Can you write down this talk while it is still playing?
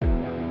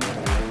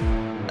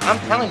I'm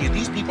telling you,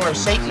 these people are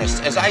Satanists.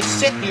 As I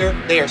sit here,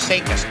 they are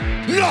Satanists.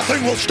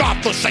 Nothing will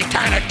stop the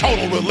satanic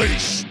total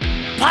release.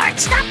 Bart,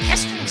 stop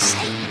pestering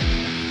Satan.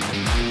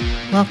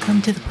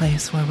 Welcome to the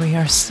place where we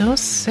are so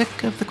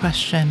sick of the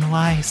question,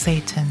 why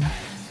Satan,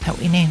 that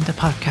we named a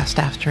podcast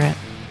after it.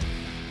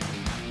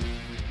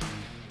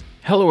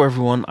 Hello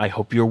everyone, I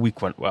hope your week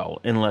went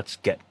well, and let's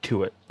get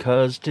to it,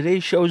 because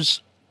today's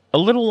show's a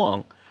little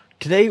long.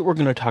 Today we're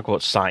going to talk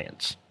about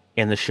science,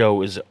 and the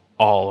show is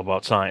all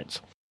about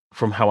science.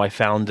 From how I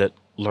found that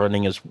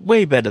learning is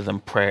way better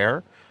than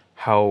prayer,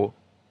 how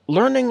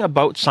learning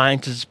about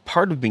science is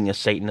part of being a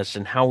Satanist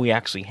and how we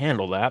actually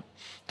handle that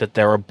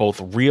there are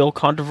both real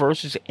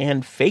controversies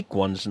and fake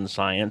ones in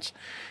science,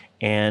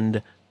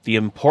 and the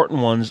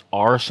important ones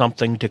are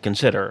something to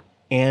consider.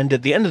 And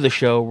at the end of the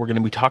show, we're going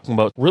to be talking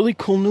about really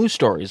cool news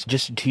stories.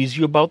 Just to tease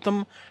you about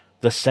them,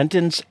 the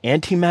sentence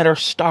antimatter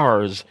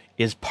stars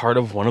is part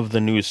of one of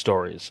the news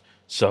stories,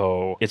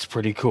 so it's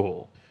pretty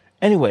cool.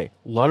 Anyway,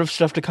 a lot of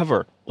stuff to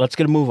cover. Let's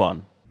get a move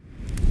on.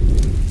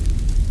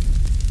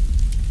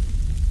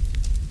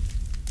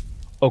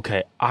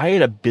 Okay, I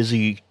had a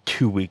busy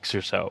 2 weeks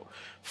or so.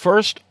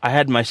 First, I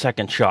had my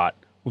second shot,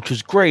 which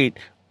was great,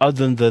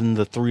 other than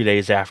the 3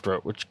 days after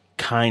it, which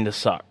kinda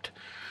sucked.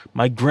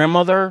 My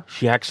grandmother,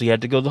 she actually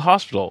had to go to the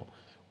hospital,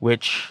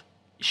 which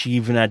she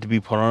even had to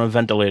be put on a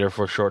ventilator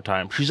for a short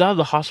time. She's out of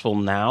the hospital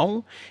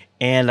now,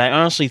 and I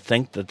honestly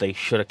think that they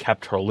should have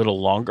kept her a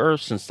little longer,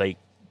 since they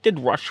did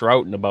rush her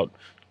out in about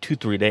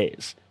 2-3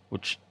 days,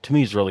 which to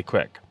me is really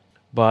quick.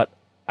 But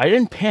I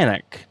didn't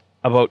panic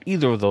about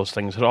either of those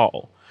things at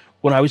all.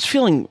 When I was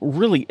feeling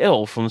really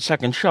ill from the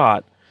second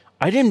shot,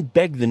 I didn't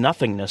beg the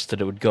nothingness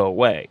that it would go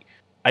away.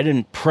 I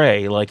didn't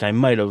pray like I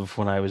might have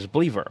when I was a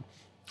believer.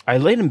 I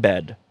laid in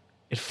bed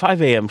at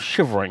 5 a.m.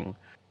 shivering,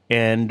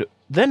 and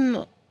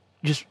then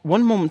just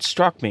one moment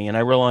struck me, and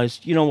I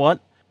realized, you know what?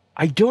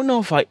 I don't know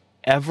if I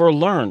ever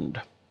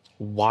learned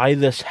why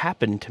this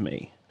happened to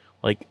me.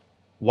 Like,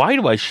 why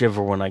do I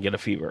shiver when I get a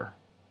fever?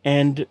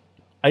 And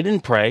I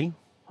didn't pray.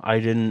 I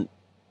didn't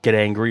get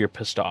angry or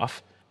pissed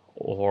off,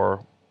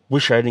 or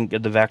wish I didn't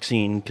get the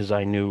vaccine because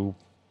I knew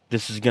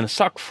this is going to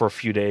suck for a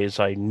few days.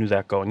 I knew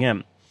that going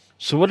in.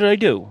 So what did I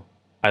do?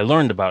 I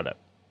learned about it.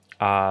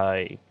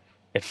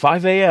 At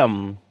 5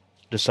 a.m.,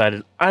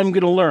 decided I'm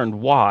going to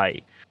learn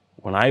why,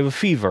 when I have a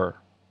fever,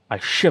 I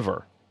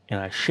shiver and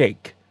I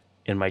shake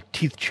and my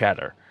teeth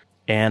chatter.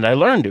 And I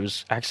learned it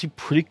was actually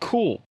pretty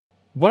cool.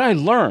 What I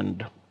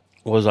learned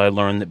was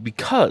that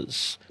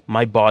because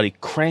my body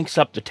cranks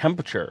up the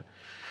temperature,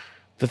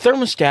 the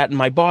thermostat in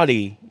my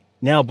body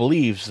now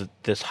believes that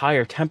this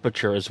higher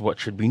temperature is what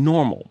should be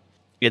normal.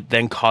 It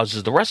then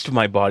causes the rest of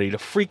my body to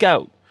freak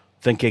out,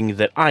 thinking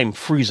that I'm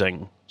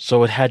freezing,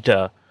 so it had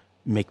to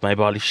make my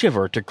body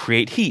shiver to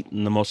create heat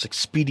in the most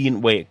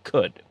expedient way it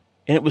could.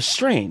 And it was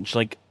strange.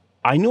 Like,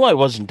 I knew I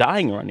wasn't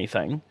dying or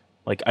anything.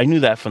 Like, I knew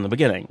that from the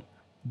beginning.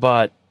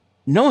 But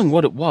knowing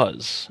what it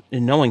was,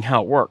 and knowing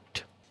how it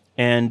worked,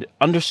 and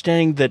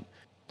understanding that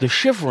the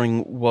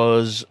shivering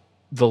was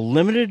the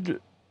limited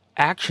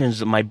actions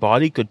that my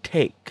body could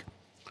take,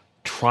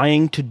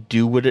 trying to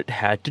do what it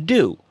had to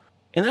do.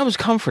 And that was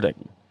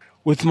comforting.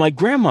 With my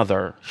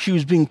grandmother, she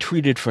was being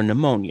treated for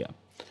pneumonia.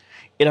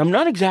 And I'm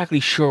not exactly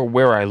sure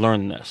where I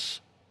learned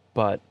this,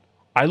 but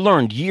I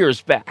learned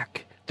years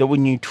back that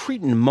when you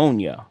treat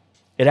pneumonia,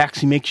 it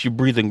actually makes your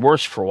breathing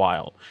worse for a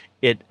while.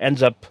 It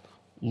ends up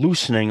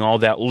loosening all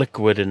that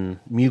liquid and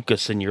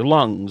mucus in your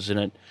lungs, and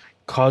it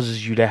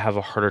causes you to have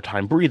a harder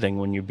time breathing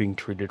when you're being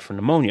treated for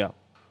pneumonia.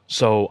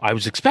 So I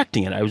was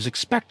expecting it. I was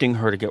expecting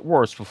her to get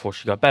worse before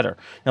she got better.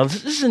 Now,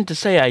 this isn't to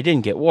say I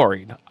didn't get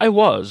worried. I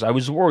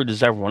was worried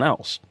as everyone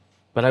else.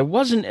 But I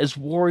wasn't as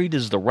worried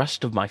as the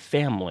rest of my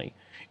family.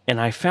 And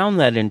I found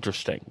that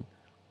interesting.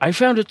 I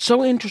found it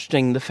so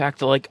interesting, the fact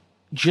that,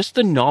 just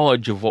the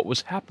knowledge of what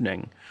was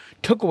happening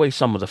took away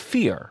some of the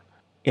fear.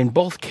 In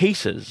both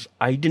cases,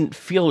 I didn't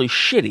feel as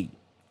shitty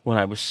when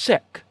I was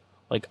sick.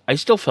 I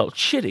still felt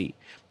shitty,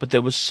 but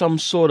there was some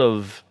sort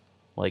of,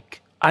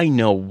 I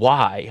know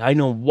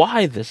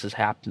why this is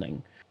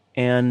happening.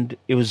 And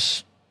it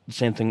was the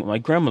same thing with my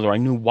grandmother. I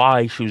knew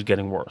why she was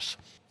getting worse.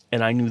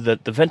 And I knew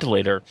that the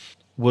ventilator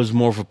was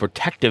more of a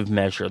protective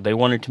measure. They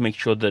wanted to make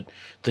sure that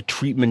the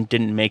treatment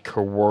didn't make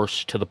her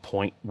worse to the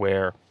point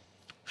where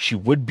she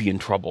would be in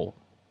trouble.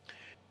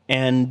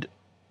 And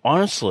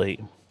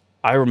honestly,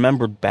 I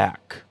remembered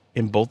back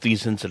in both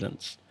these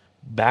incidents,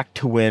 back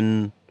to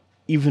when,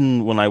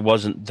 even when I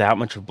wasn't that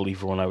much of a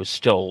believer, when I was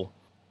still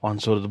on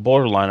sort of the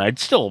borderline, I'd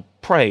still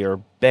pray or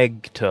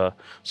beg to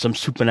some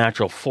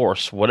supernatural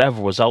force,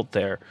 whatever was out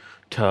there,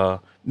 to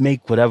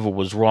make whatever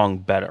was wrong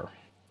better.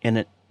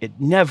 And it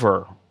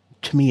never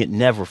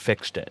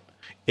fixed it.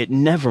 It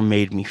never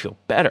made me feel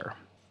better,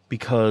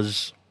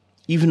 because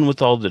even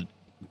with all the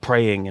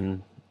praying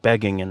and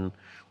begging and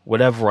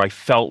whatever I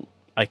felt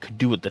I could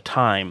do at the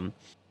time,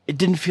 it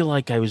didn't feel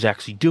like I was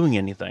actually doing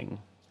anything.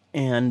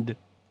 And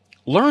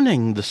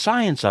learning the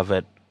science of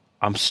it,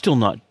 I'm still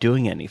not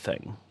doing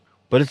anything.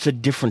 But it's a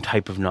different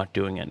type of not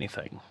doing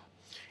anything.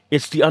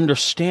 It's the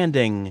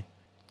understanding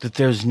that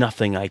there's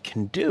nothing I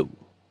can do.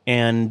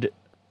 And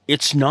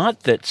it's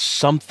not that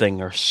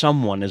something or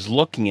someone is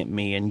looking at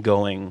me and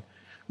going,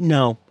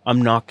 no,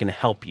 I'm not going to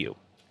help you.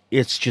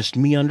 It's just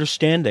me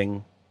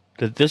understanding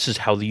that this is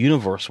how the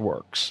universe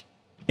works.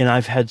 And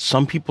I've had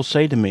some people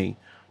say to me,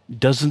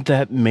 doesn't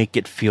that make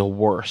it feel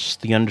worse?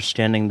 The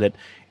understanding that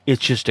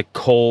it's just a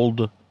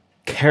cold,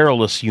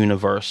 careless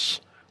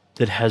universe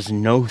that has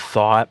no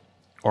thought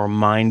or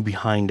mind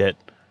behind it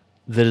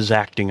that is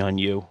acting on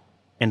you.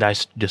 And I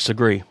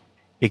disagree.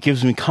 It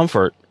gives me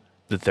comfort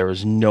that there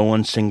is no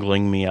one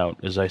singling me out,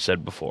 as I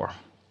said before.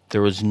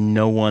 There is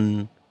no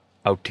one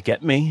out to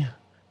get me.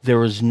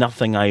 There is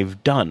nothing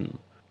I've done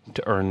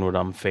to earn what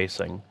I'm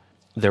facing.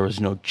 There is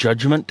no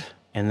judgment,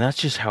 and that's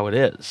just how it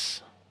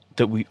is.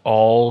 That we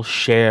all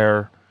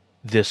share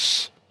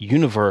this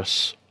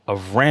universe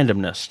of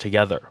randomness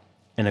together,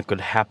 and it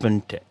could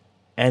happen to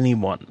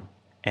anyone.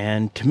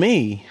 And to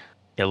me,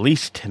 at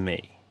least to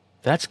me,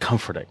 that's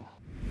comforting.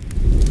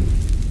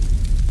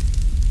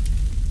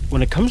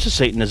 When it comes to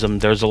Satanism,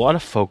 there's a lot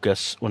of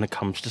focus when it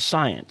comes to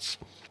science.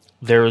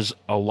 There's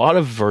a lot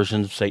of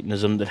versions of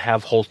Satanism that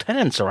have whole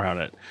tenets around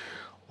it.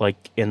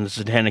 Like in the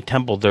Satanic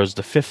Temple, there's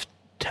the 5th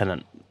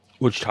tenet,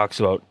 which talks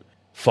about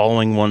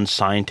following one's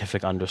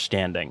scientific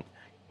understanding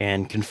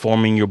and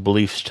conforming your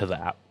beliefs to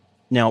that.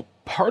 Now,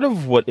 part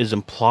of what is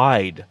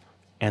implied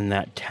in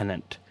that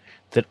tenet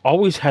that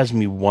always has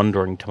me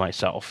wondering to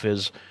myself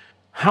is,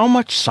 how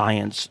much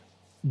science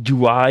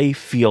do I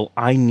feel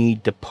I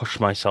need to push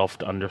myself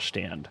to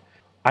understand?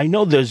 I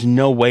know there's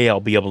no way I'll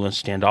be able to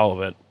understand all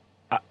of it.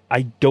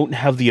 I don't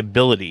have the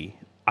ability,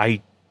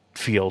 I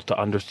feel, to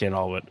understand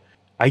all of it.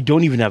 I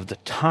don't even have the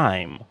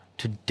time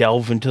to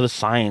delve into the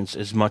science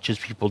as much as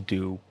people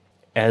do,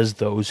 as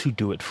those who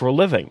do it for a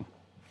living.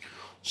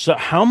 So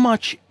how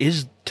much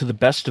is to the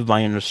best of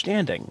my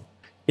understanding?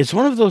 It's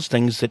one of those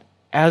things that,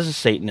 as a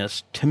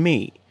Satanist, to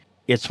me,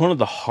 it's one of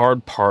the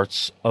hard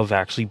parts of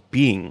actually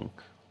being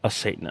a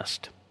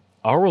Satanist.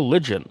 Our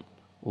religion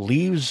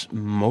leaves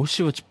most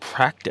of its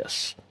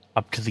practice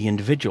up to the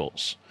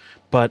individuals.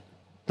 But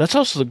that's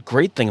also the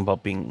great thing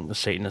about being a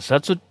Satanist.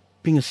 That's what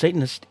being a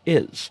Satanist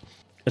is.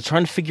 It's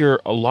trying to figure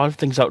a lot of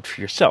things out for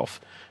yourself.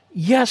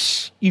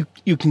 Yes, you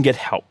can get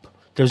help.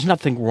 There's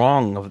nothing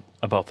wrong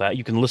about that.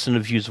 You can listen to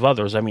views of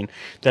others. I mean,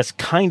 that's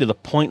kind of the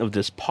point of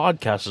this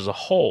podcast as a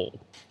whole.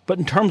 But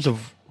in terms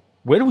of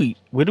where do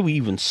we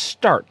even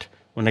start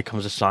when it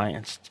comes to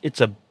science?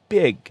 It's a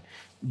big,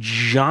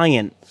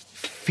 giant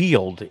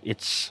field.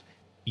 It's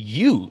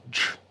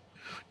huge.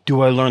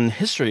 Do I learn the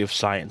history of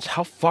science?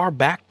 How far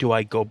back do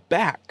I go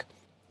back?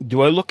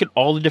 Do I look at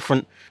all the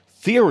different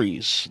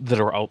theories that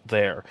are out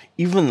there,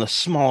 even the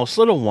smallest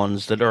little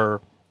ones that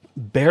are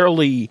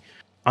barely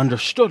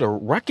understood or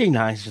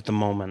recognized at the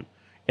moment,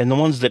 and the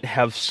ones that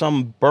have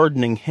some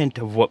burdening hint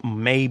of what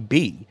may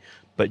be,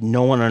 but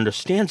no one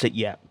understands it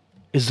yet?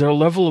 Is there a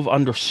level of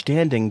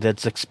understanding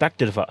that's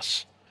expected of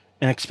us?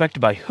 And expected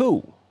by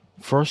who?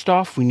 First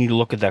off, we need to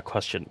look at that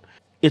question.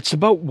 It's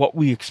about what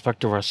we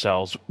expect of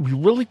ourselves. We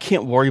really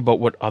can't worry about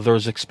what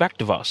others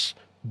expect of us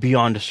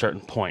beyond a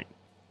certain point.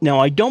 Now,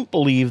 I don't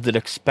believe that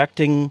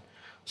expecting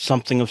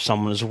something of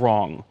someone is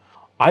wrong.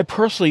 I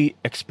personally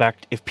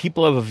expect if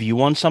people have a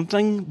view on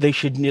something, they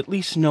should at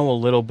least know a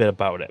little bit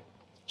about it.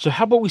 So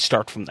how about we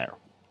start from there?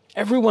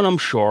 Everyone, I'm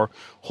sure,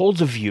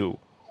 holds a view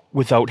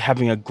without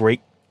having a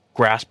great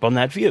grasp on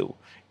that view.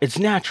 It's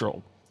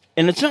natural,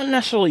 and it's not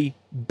necessarily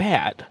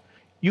bad.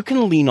 You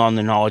can lean on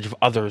the knowledge of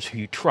others who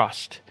you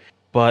trust,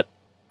 but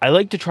I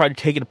like to try to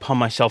take it upon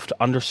myself to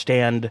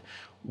understand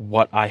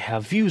what I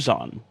have views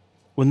on.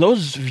 When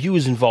those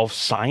views involve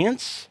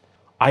science,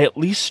 I at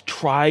least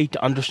try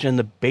to understand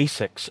the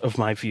basics of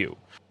my view.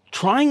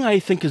 Trying, I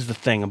think, is the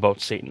thing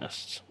about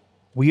Satanists.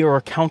 We are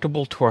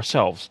accountable to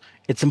ourselves.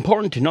 It's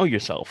important to know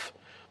yourself.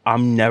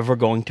 I'm never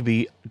going to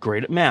be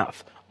great at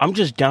math. I'm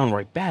just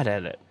downright bad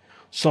at it.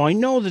 So I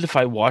know that if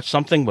I watch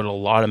something with a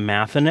lot of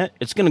math in it,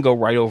 it's going to go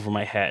right over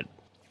my head.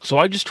 So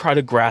I just try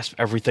to grasp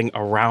everything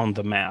around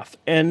the math,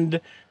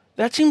 and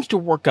that seems to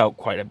work out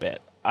quite a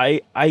bit.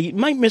 I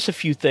might miss a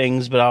few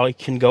things, but I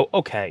can go,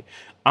 okay,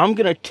 I'm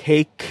going to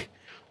take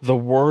the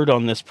word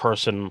on this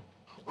person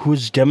who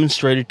is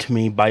demonstrated to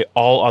me by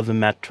all other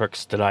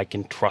metrics that I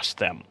can trust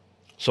them.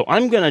 So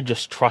I'm going to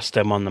just trust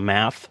them on the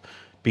math,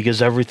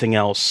 because everything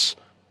else,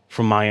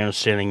 from my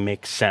understanding,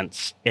 makes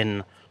sense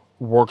and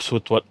works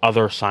with what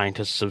other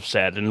scientists have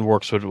said and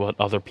works with what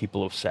other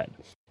people have said.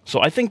 So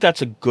I think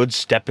that's a good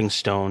stepping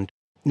stone.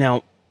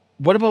 Now,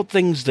 what about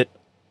things that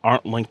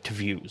aren't linked to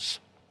views?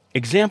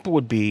 Example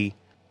would be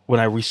when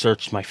I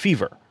researched my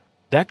fever.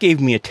 That gave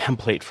me a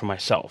template for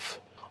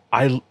myself.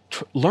 I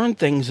learn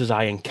things as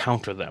I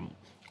encounter them.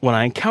 When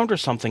I encounter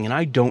something and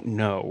I don't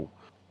know,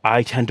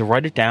 I tend to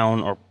write it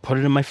down or put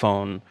it in my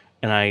phone,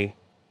 and I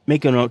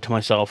make a note to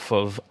myself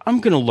of, I'm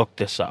going to look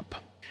this up.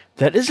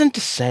 That isn't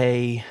to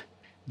say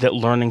that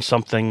learning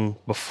something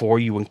before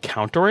you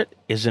encounter it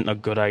isn't a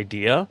good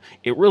idea.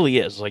 It really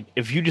is. Like,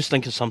 if you just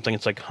think of something,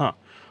 it's like,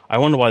 I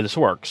wonder why this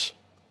works.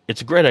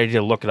 It's a great idea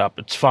to look it up.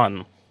 It's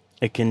fun.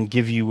 It can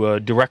give you a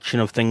direction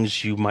of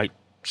things you might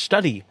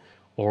study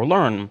or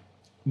learn.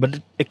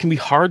 But it can be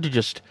hard to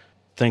just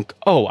think,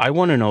 oh, I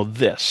want to know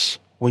this,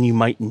 when you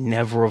might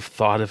never have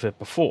thought of it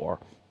before.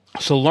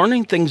 So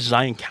learning things as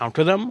I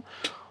encounter them,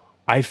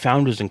 I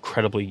found is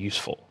incredibly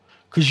useful.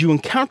 Because you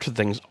encounter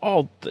things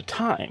all the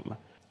time.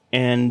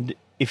 And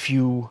if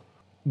you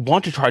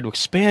want to try to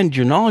expand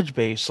your knowledge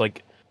base,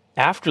 like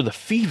after the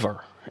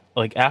fever,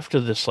 like after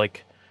this,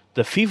 like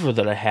the fever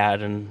that I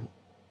had and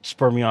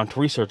spurred me on to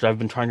research, I've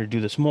been trying to do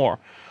this more.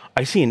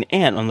 I see an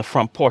ant on the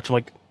front porch. I'm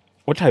like,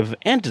 what type of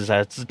ant is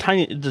that? It's a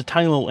tiny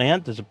little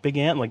ant. There's a big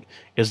ant. Like,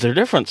 is there a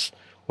difference?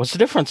 What's the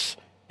difference?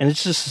 And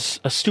it's just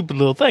a stupid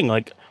little thing.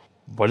 Like,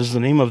 what is the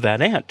name of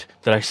that ant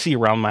that I see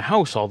around my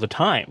house all the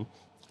time?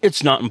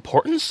 It's not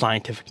important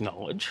scientific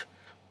knowledge,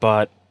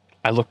 but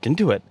I looked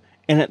into it,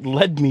 and it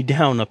led me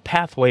down a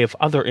pathway of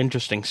other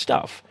interesting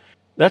stuff.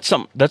 That's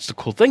the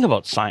cool thing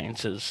about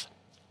science is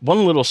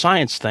one little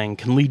science thing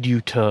can lead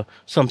you to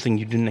something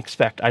you didn't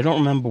expect. I don't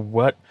remember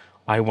what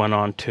I went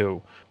on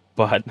to,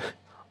 but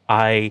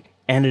I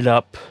ended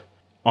up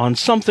on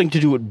something to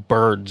do with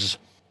birds.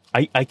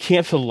 I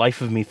can't for the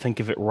life of me think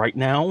of it right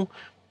now,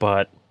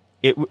 but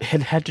it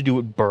had to do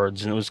with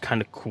birds, and it was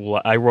kind of cool.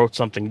 I wrote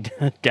something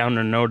down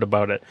a note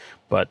about it,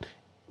 but it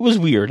was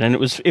weird, and it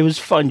was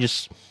fun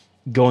just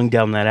going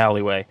down that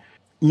alleyway.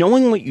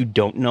 Knowing what you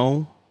don't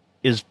know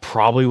is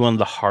probably one of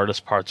the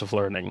hardest parts of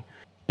learning.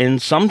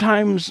 And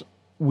sometimes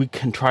we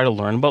can try to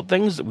learn about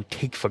things that we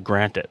take for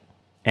granted.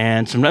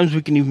 And sometimes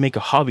we can even make a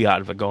hobby out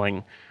of it,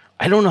 going,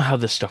 I don't know how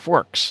this stuff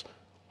works.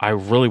 I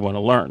really want to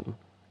learn.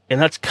 And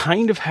that's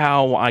kind of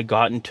how I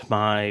got into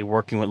my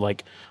working with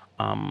like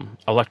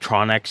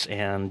electronics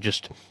and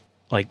just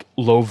like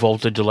low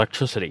voltage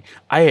electricity.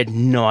 I had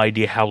no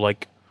idea how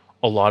like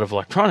a lot of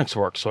electronics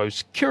work. So I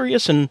was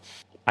curious and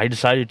I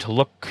decided to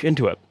look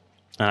into it.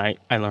 And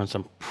I learned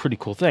some pretty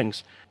cool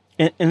things.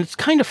 And it's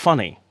kind of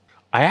funny.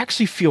 I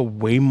actually feel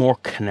way more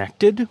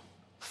connected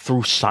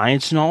through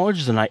science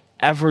knowledge than I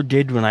ever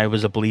did when I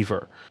was a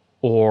believer.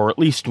 Or at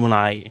least when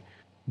I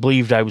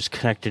believed I was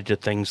connected to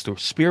things through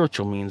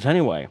spiritual means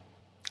anyway.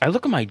 I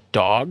look at my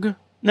dog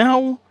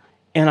now,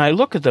 and I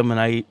look at them and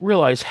I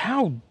realize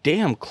how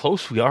damn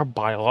close we are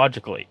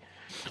biologically.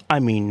 I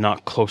mean,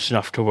 not close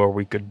enough to where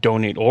we could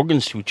donate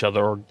organs to each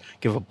other or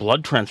give a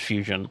blood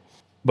transfusion,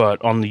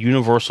 but on the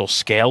universal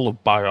scale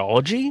of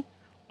biology,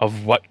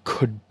 of what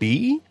could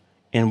be,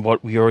 and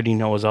what we already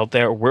know is out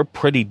there, we're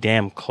pretty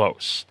damn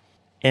close.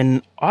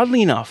 And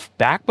oddly enough,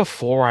 back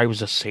before I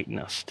was a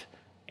Satanist,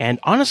 and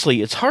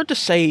honestly, it's hard to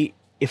say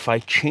if I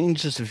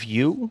changed this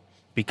view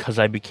because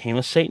I became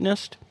a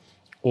Satanist,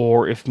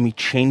 or if me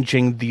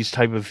changing these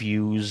type of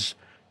views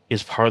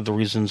is part of the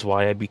reasons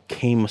why I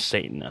became a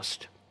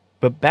Satanist.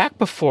 But back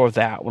before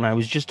that, when I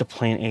was just a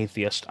plain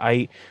atheist,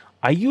 I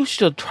used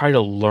to try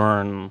to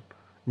learn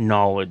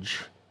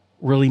knowledge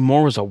really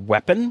more as a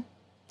weapon.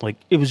 Like,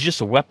 it was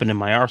just a weapon in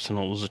my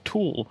arsenal. It was a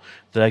tool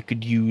that I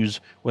could use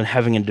when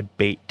having a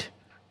debate.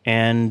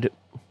 And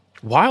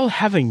while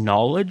having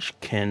knowledge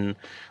can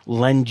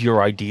lend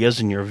your ideas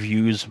and your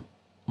views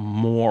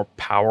more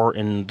power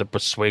in the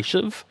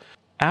persuasive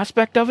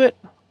aspect of it,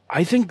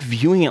 I think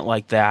viewing it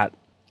like that,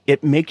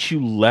 it makes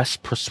you less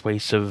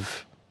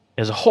persuasive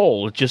as a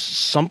whole. It's just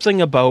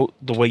something about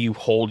the way you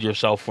hold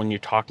yourself when you're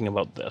talking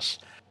about this.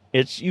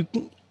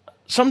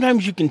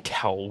 Sometimes you can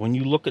tell when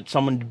you look at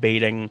someone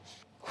debating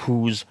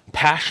who's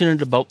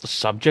passionate about the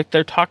subject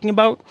they're talking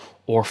about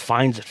or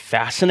finds it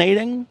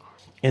fascinating,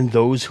 and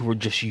those who are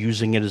just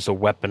using it as a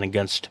weapon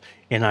against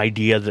an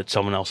idea that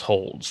someone else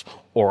holds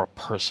or a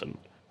person.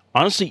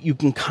 Honestly, you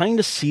can kind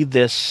of see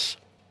this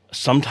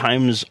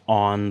sometimes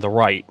on the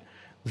right.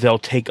 They'll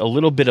take a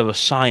little bit of a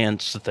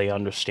science that they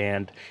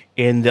understand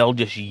and they'll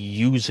just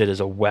use it as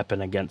a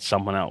weapon against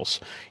someone else,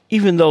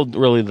 even though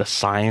really the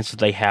science that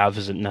they have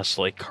isn't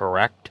necessarily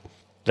correct.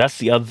 That's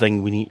the other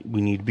thing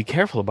we need to be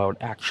careful about,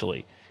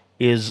 actually,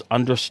 is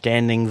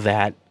understanding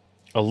that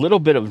a little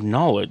bit of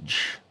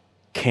knowledge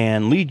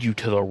can lead you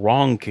to the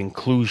wrong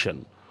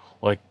conclusion.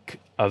 Like,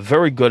 a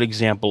very good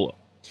example,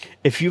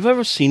 if you've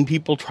ever seen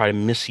people try to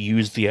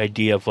misuse the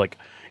idea of, like,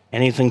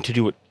 anything to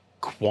do with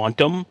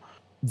quantum,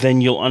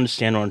 then you'll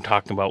understand what I'm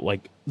talking about.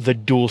 Like, the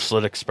dual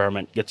slit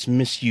experiment gets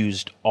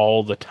misused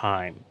all the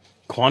time.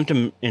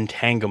 Quantum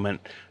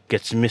entanglement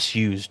gets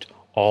misused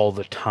all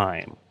the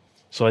time.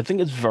 So I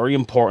think it's very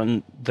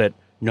important that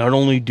not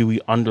only do we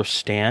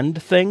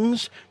understand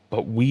things,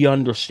 but we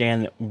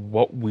understand that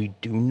what we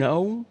do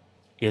know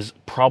is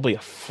probably a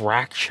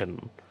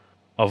fraction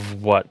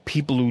of what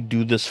people who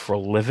do this for a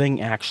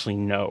living actually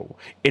know.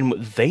 And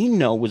what they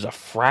know is a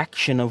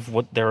fraction of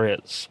what there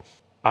is.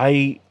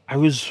 I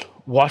was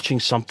watching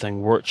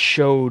something where it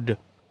showed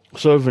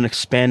sort of an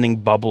expanding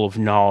bubble of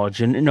knowledge,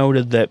 and it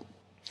noted that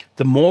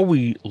the more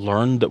we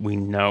learn that we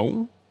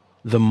know,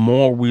 the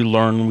more we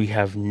learn we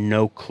have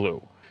no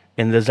clue.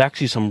 And there's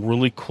actually some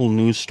really cool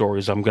news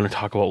stories I'm going to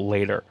talk about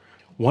later,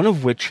 one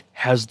of which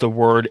has the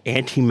word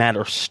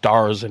antimatter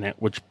stars in it,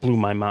 which blew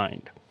my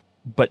mind.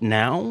 But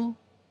now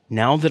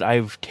that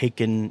I've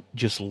taken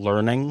just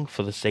learning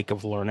for the sake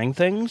of learning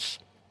things,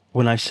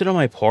 when I sit on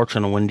my porch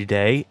on a windy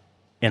day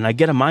and I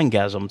get a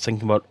mindgasm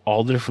thinking about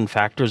all the different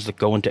factors that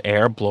go into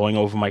air blowing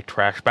over my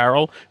trash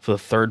barrel for the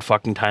third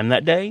fucking time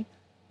that day,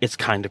 it's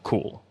kind of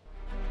cool.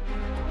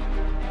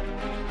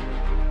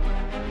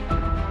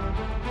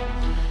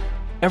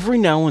 Every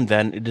now and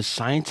then, it is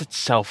science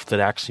itself that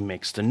actually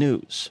makes the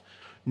news.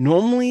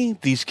 Normally,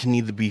 these can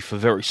either be for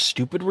very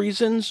stupid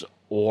reasons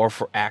or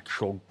for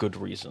actual good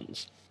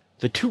reasons.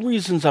 The two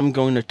reasons I'm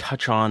going to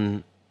touch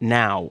on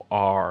now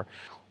are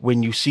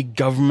when you see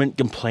government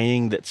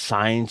complaining that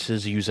science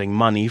is using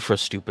money for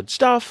stupid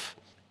stuff,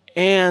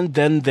 and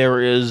then there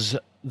is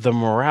the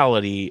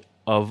morality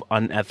of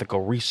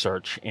unethical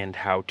research and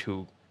how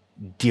to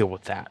deal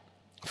with that.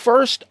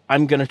 First,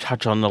 I'm going to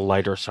touch on the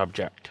lighter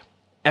subject.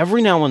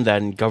 Every now and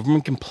then,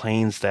 government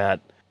complains that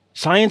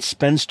science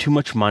spends too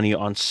much money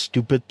on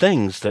stupid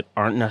things that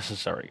aren't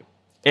necessary.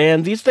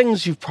 And these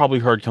things you've probably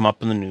heard come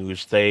up in the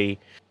news. They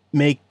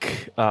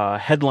make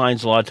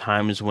headlines a lot of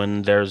times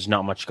when there's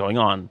not much going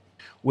on,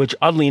 which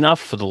oddly enough,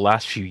 for the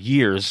last few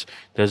years,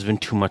 there's been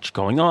too much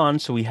going on,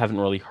 so we haven't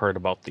really heard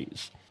about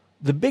these.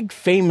 The big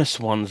famous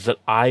ones that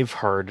I've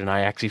heard, and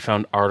I actually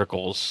found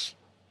articles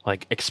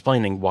like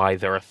explaining why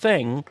they're a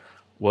thing,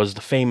 was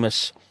the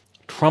famous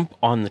Trump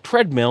on the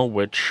treadmill,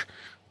 which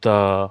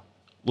the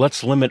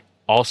let's limit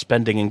all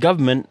spending in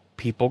government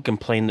people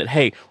complain that,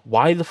 hey,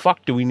 why the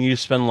fuck do we need to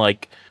spend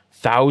like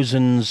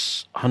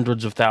thousands,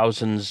 hundreds of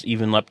thousands,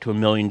 even up to $1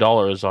 million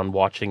on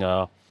watching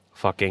a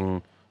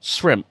fucking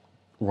shrimp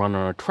run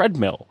on a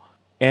treadmill?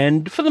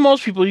 And for the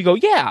most people, you go,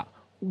 yeah,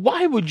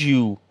 why would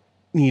you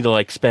need to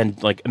like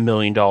spend like $1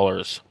 million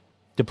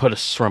to put a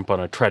shrimp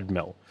on a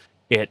treadmill?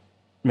 It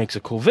makes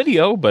a cool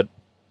video, but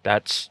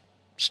that's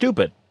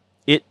stupid.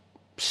 It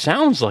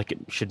sounds like it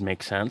should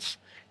make sense.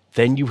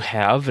 Then you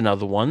have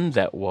another one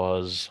that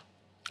was,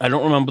 I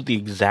don't remember what the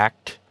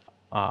exact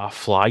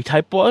fly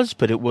type was,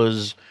 but it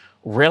was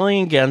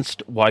railing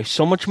against why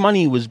so much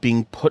money was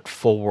being put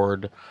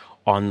forward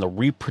on the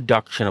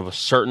reproduction of a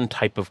certain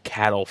type of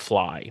cattle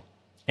fly.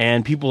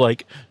 And people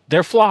like,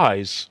 they're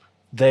flies.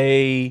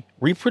 They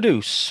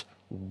reproduce.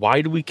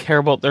 Why do we care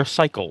about their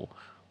cycle?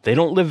 They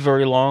don't live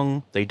very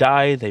long. They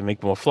die. They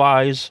make more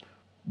flies.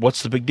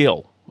 What's the big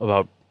deal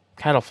about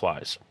cattle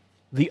flies?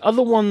 The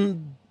other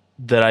one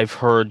that I've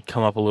heard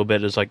come up a little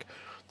bit is like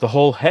the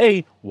whole,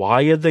 hey,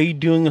 why are they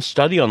doing a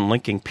study on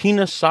linking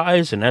penis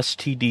size and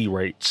STD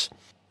rates?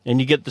 And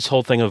you get this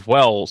whole thing of,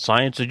 well,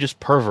 science are just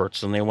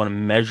perverts and they want to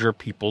measure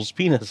people's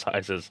penis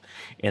sizes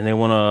and they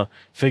want to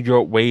figure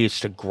out ways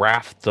to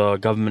graft the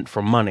government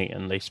for money,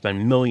 and they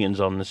spend millions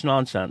on this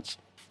nonsense.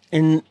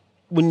 And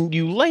when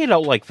you lay it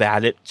out like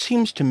that, it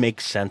seems to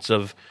make sense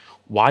of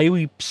why are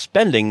we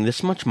spending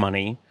this much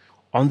money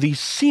on these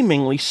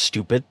seemingly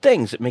stupid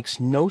things? It makes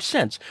no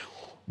sense.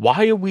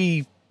 Why are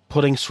we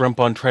putting shrimp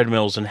on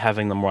treadmills and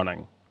having them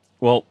running?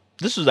 Well,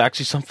 this is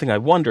actually something I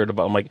wondered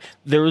about. I'm like,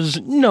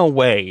 there's no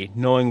way,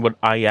 knowing what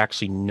I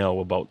actually know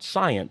about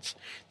science,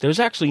 there's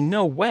actually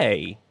no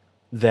way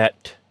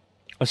that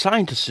a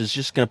scientist is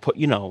just going to put,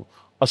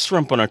 a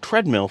shrimp on a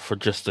treadmill for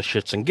just the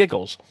shits and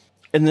giggles.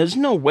 And there's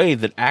no way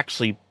that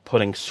actually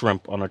putting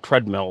shrimp on a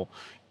treadmill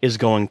is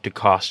going to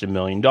cost $1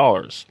 million.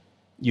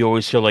 You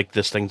always hear like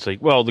this thing's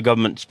like, well, the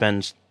government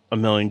spends $1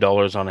 million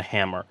on a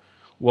hammer.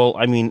 Well,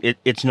 I mean,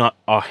 it's not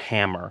a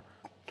hammer.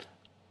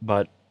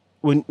 But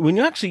when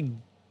you actually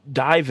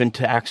dive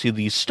into actually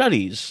these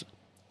studies,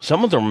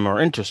 some of them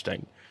are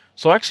interesting.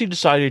 So I actually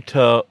decided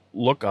to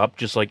look up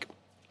just like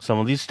some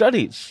of these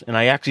studies. And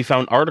I actually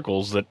found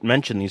articles that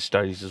mention these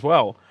studies as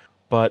well.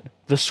 But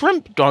the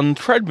shrimp on the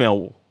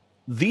treadmill,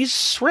 these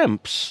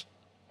shrimps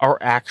are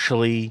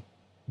actually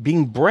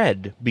being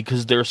bred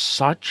because they're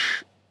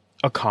such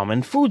a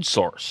common food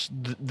source.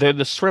 They're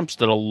the shrimps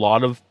that a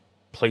lot of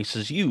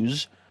places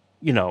use,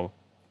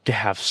 to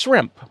have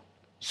shrimp.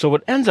 So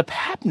what ends up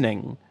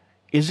happening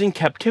is in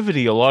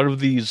captivity, a lot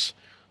of these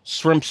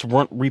shrimps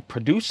weren't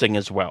reproducing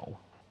as well.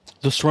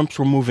 The shrimps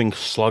were moving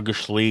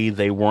sluggishly,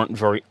 they weren't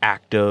very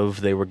active,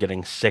 they were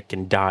getting sick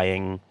and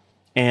dying,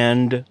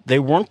 and they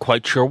weren't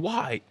quite sure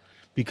why.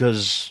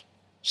 Because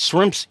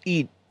shrimps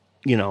eat,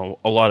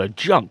 a lot of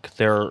junk.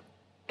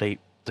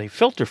 They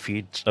filter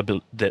feed a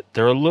bit.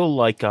 They're a little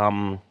like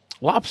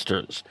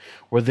lobsters,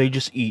 where they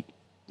just eat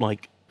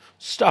like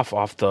stuff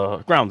off the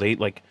ground. They eat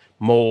like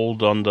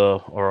mold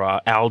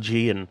or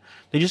algae, and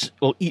they just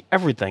will eat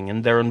everything.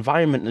 And their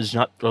environment is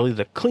not really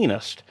the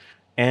cleanest.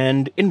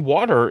 And in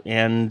water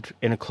and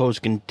in a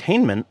closed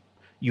containment,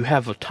 you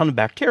have a ton of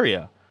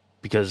bacteria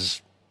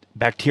because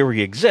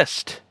bacteria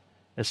exist,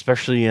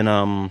 especially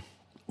in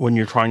when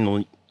you're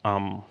trying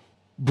to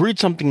breed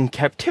something in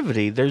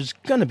captivity. There's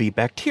gonna be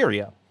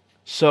bacteria.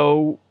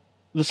 So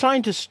the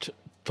scientists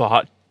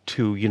thought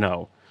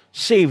to,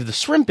 save the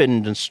shrimp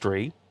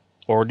industry,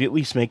 or to at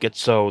least make it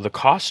so the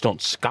costs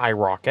don't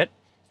skyrocket,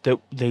 that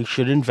they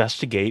should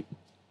investigate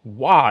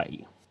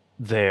why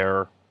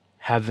they're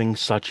having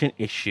such an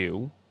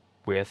issue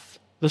with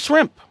the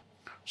shrimp.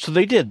 So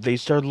they did. They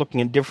started looking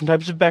at different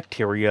types of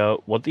bacteria,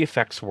 what the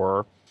effects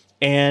were,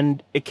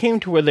 and it came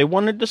to where they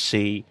wanted to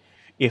see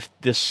if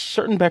this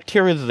certain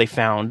bacteria that they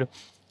found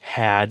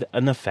had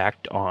an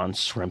effect on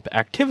shrimp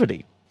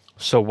activity.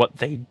 So what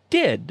they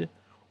did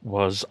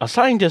was a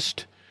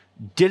scientist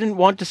didn't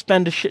want to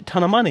spend a shit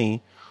ton of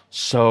money,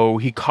 so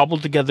he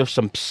cobbled together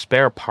some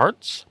spare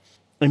parts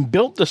and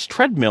built this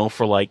treadmill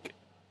for like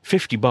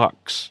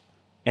 $50.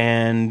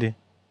 And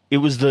it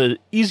was the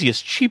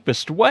easiest,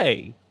 cheapest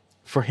way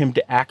for him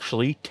to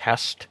actually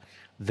test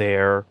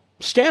their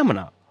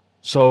stamina.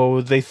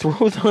 So they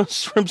throw the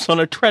shrimps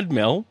on a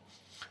treadmill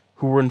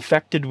who were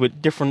infected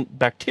with different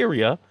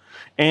bacteria,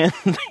 and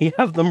they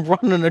have them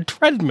run on a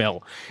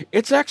treadmill.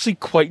 It's actually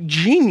quite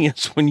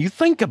genius when you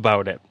think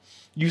about it.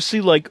 You see,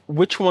 like,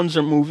 which ones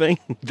are moving,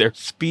 their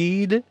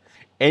speed,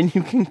 and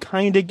you can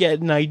kind of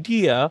get an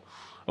idea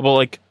about,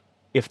 like,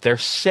 if they're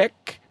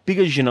sick.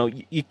 Because, you know,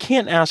 you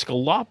can't ask a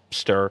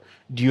lobster,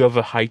 do you have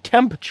a high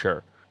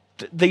temperature?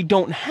 They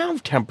don't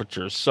have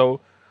temperatures.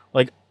 So,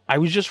 like, I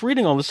was just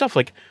reading all this stuff,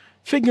 like,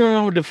 figuring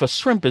out if a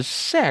shrimp is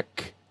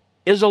sick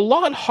is a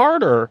lot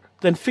harder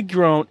than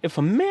figuring out if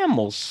a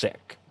mammal's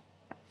sick.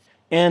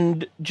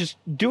 And just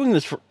doing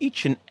this for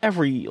each and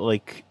every,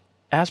 like,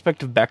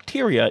 aspect of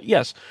bacteria,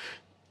 yes,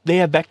 they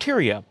have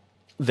bacteria.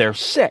 They're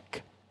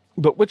sick.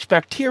 But which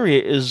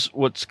bacteria is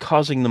what's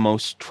causing the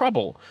most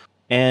trouble?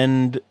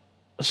 And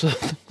so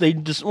they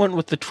just went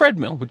with the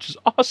treadmill, which is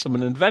awesome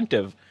and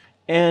inventive.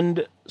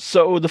 And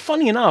so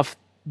funny enough,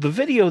 the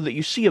video that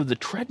you see of the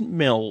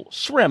treadmill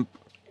shrimp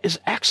is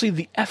actually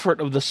the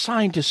effort of the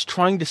scientists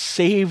trying to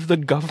save the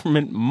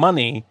government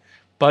money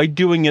by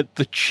doing it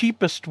the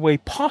cheapest way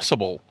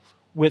possible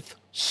with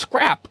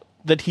scrap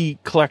that he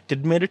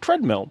collected, made a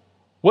treadmill.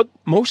 What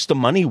most of the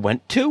money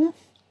went to,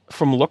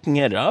 from looking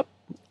it up,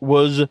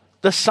 was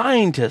the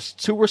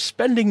scientists who were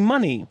spending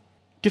money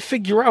to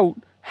figure out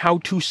how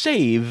to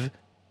save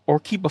or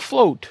keep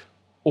afloat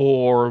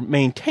or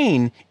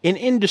maintain an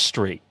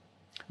industry.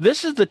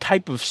 This is the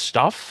type of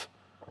stuff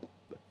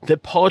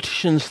that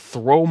politicians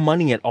throw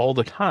money at all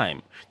the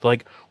time. They're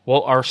like,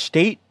 well, our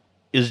state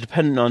is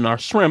dependent on our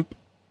shrimp,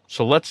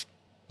 so let's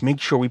make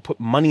sure we put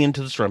money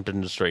into the shrimp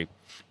industry.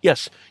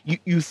 Yes,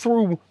 you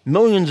threw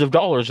millions of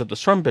dollars at the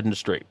shrimp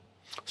industry.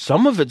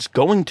 Some of it's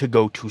going to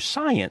go to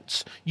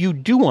science. You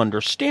do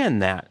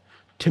understand that,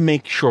 to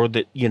make sure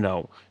that, you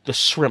know, the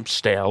shrimp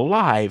stay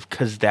alive,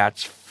 because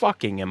that's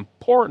fucking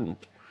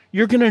important.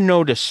 You're going to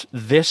notice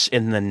this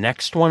in the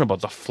next one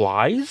about the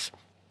flies.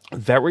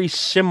 Very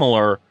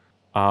similar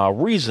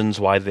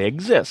reasons why they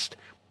exist.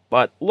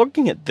 But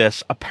looking at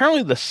this,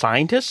 apparently the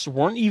scientists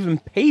weren't even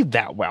paid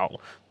that well.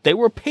 They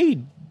were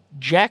paid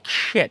jack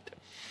shit.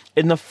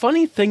 And the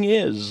funny thing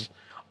is,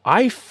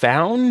 I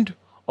found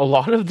a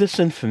lot of this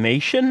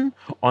information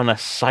on a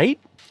site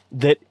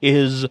that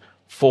is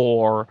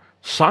for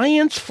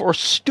science for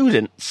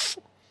students.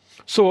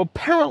 So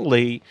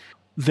apparently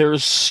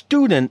there's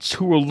students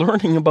who are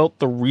learning about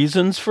the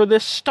reasons for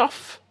this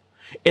stuff,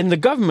 and the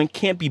government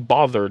can't be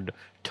bothered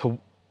to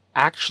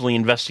actually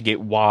investigate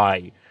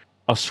why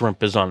a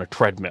shrimp is on a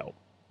treadmill.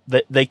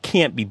 They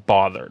can't be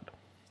bothered.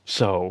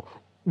 So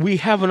we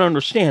have an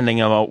understanding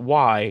about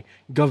why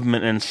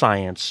government and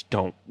science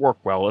don't work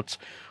well. It's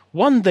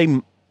one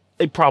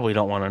they probably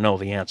don't want to know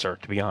the answer,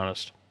 to be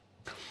honest.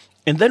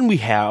 And then we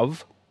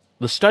have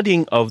the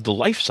studying of the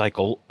life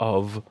cycle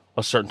of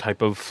a certain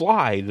type of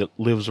fly that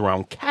lives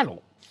around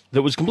cattle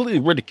that was completely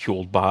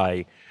ridiculed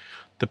by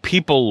the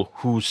people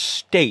who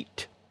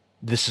state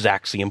this is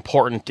actually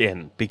important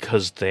in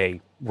because they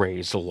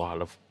raise a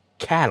lot of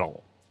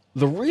cattle.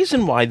 The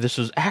reason why this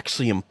is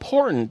actually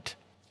important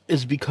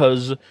is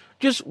because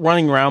just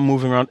running around,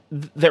 moving around,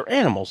 they're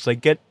animals. They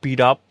get beat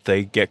up,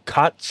 they get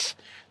cuts,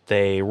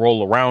 they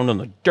roll around in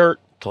the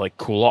dirt to like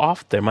cool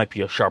off. There might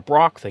be a sharp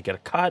rock, they get a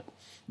cut.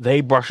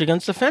 They brush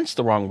against the fence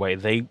the wrong way,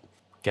 they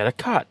get a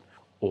cut.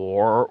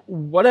 Or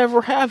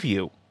whatever have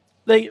you.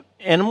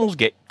 Animals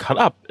get cut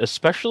up,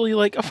 especially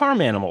like a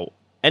farm animal.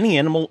 Any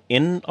animal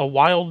in a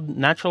wild,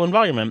 natural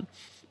environment,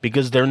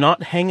 because they're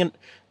not hanging.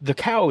 The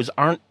cows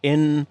aren't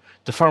in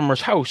the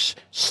farmer's house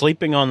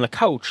sleeping on the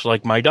couch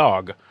like my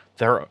dog.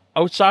 They're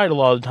outside a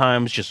lot of the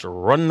times, just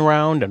running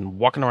around and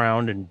walking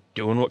around and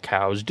doing what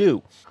cows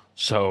do.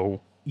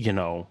 So, you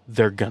know,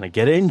 they're gonna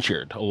get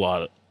injured a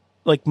lot,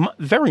 like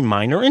very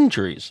minor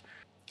injuries.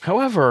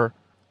 However,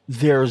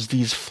 there's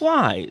these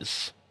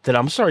flies that,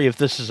 I'm sorry if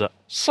this is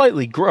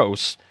slightly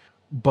gross,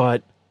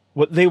 but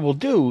what they will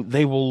do,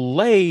 they will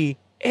lay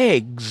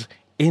eggs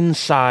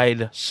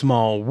inside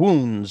small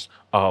wounds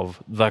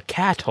of the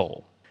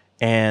cattle.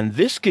 And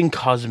this can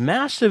cause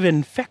massive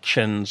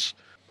infections,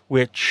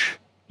 which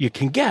you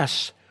can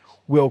guess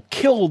will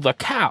kill the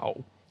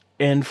cow.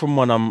 And from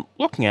what I'm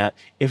looking at,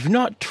 if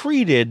not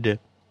treated,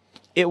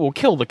 it will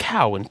kill the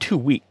cow in 2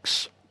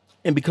 weeks.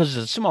 And because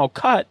it's a small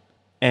cut,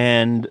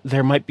 and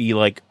there might be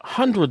like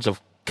hundreds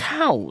of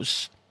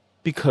cows,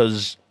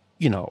 because,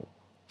 you know,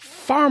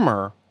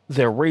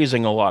 they're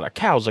raising a lot of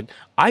cows. Like,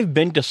 I've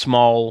been to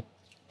small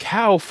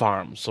cow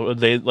farms, so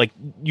they like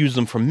use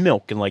them for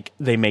milk, and like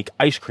they make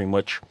ice cream,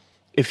 which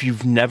if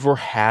you've never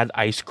had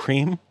ice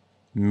cream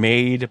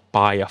made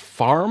by a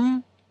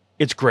farm,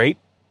 it's great.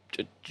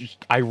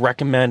 I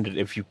recommend it.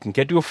 If you can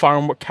get to a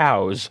farm with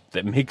cows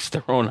that makes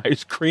their own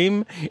ice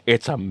cream,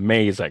 it's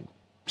amazing.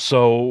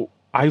 So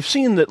I've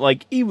seen that,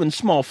 like, even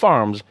small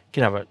farms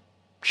can have a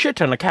shit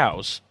ton of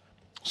cows.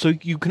 So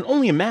you can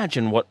only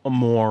imagine what a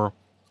more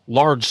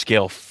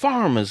large-scale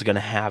farm is going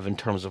to have in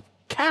terms of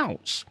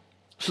cows.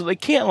 So they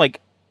can't,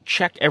 like,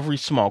 check every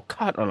small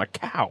cut on a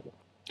cow.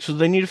 So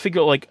they need to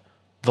figure out, like,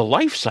 the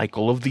life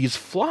cycle of these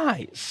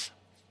flies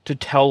to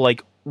tell,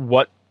 like,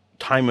 what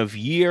time of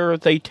year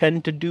they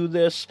tend to do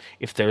this,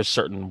 if there's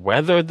certain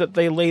weather that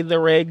they lay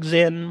their eggs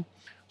in.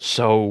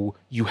 So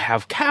you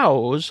have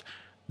cows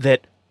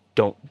that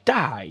don't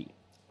die.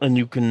 And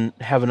you can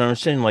have an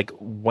understanding, like,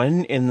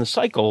 when in the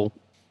cycle,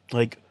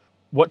 like,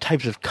 what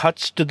types of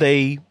cuts do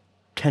they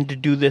tend to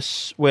do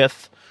this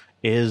with?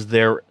 Is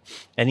there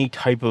any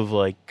type of,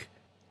 like,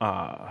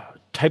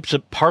 types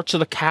of parts of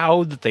the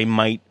cow that they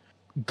might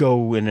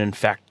go and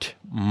infect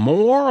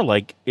more?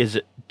 Like,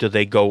 do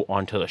they go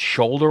onto the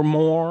shoulder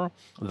more,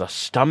 the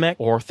stomach,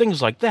 or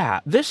things like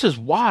that? This is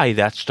why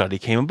that study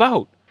came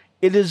about.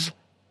 It is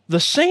the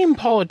same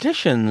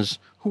politicians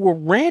who were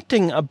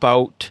ranting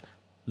about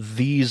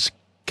these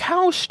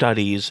cow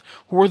studies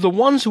who are the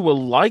ones who are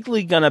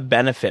likely going to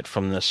benefit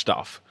from this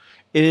stuff.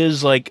 It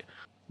is like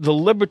the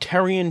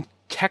libertarian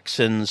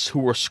Texans who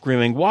were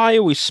screaming, why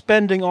are we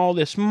spending all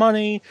this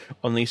money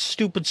on these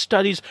stupid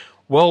studies?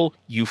 Well,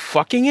 you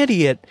fucking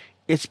idiot.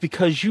 It's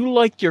because you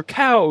like your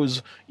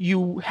cows.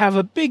 You have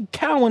a big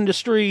cow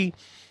industry.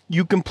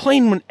 You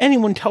complain when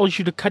anyone tells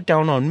you to cut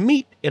down on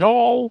meat at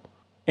all.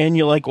 And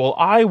you're like, well,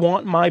 I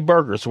want my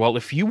burgers. Well,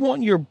 if you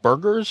want your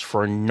burgers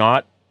for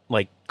not,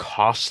 like,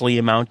 costly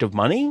amount of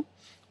money,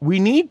 we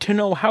need to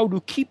know how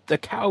to keep the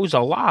cows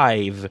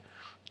alive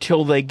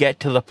till they get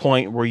to the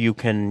point where you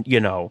can,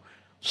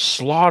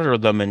 slaughter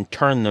them and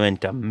turn them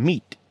into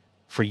meat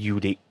for you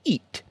to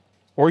eat.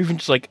 Or even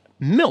just, like,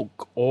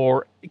 milk,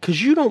 or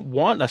because you don't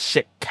want a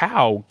sick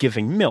cow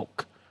giving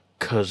milk,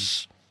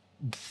 because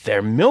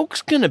their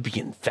milk's going to be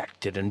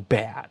infected and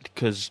bad,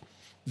 because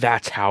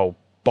that's how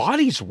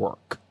bodies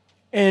work.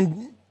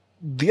 And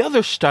the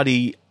other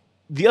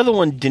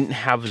one didn't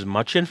have as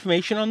much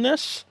information on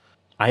this.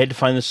 I had to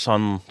find this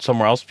on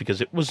somewhere else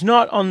because it was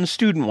not on the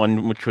student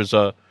one, which was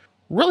a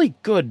really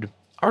good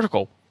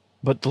article.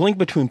 But the link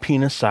between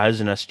penis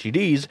size and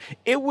STDs,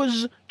 it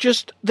was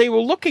just, they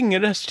were looking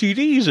at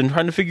STDs and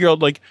trying to figure out,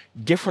 like,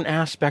 different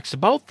aspects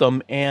about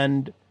them,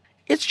 and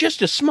it's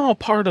just a small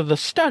part of the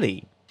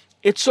study.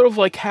 It's sort of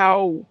like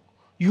how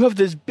you have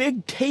this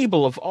big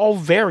table of all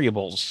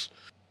variables,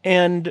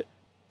 and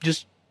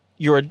just,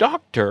 you're a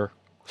doctor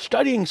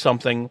studying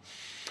something,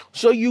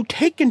 so you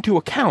take into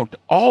account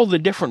all the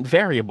different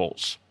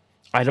variables.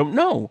 I don't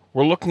know.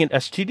 We're looking at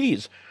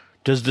STDs.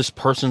 Does this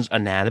person's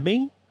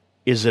anatomy?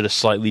 Is it a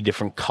slightly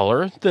different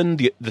color than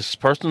this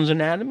person's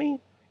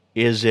anatomy?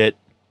 Is it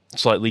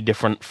slightly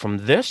different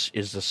from this?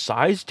 Is the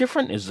size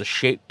different? Is the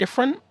shape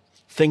different?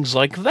 Things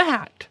like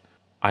that.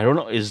 I don't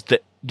know.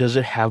 Does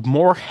it have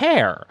more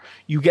hair?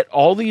 You get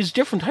all these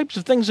different types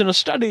of things in a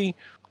study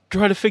to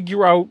try to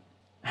figure out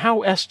how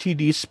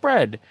STDs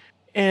spread.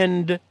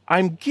 And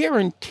I'm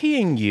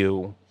guaranteeing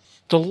you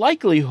the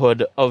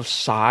likelihood of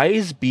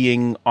size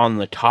being on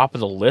the top of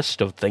the list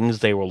of things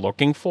they were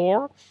looking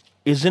for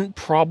isn't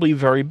probably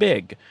very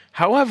big.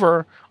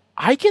 However,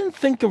 I can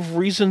think of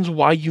reasons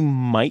why you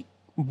might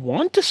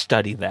want to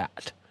study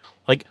that.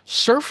 Like,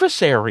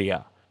 surface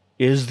area.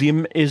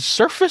 Is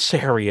surface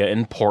area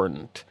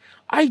important?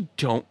 I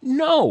don't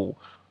know.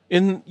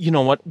 And you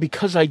know what?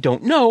 Because I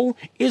don't know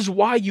is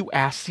why you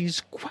ask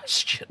these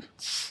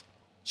questions.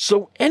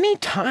 So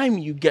anytime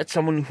you get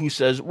someone who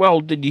says, well,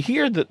 did you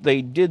hear that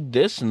they did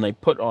this and they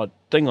put a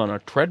thing on a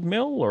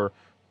treadmill, or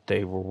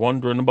they were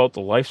wondering about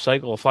the life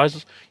cycle of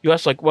flies, you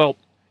ask, like, well,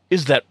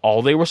 is that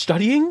all they were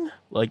studying?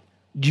 Like,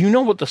 do you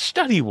know what the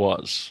study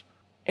was?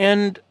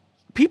 And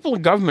people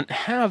in government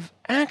have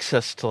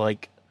access to,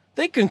 like,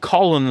 they can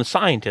call in the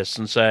scientists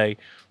and say,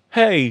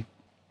 hey,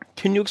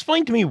 can you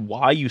explain to me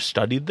why you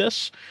studied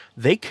this?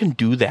 They can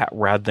do that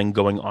rather than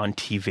going on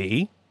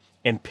TV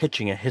and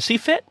pitching a hissy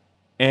fit.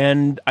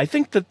 And I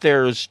think that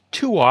there's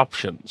two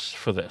options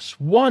for this.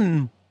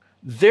 One,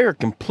 they're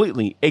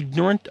completely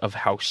ignorant of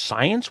how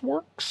science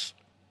works.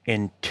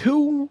 And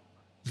two,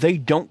 they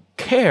don't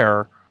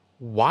care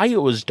why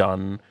it was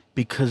done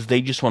because they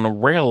just want to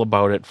rail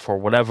about it for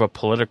whatever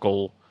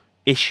political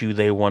issue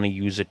they want to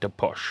use it to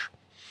push.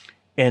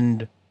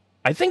 And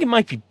I think it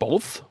might be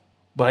both,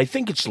 but I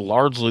think it's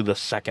largely the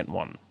second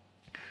one.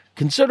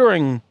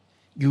 Considering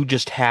you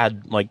just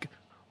had, like,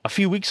 a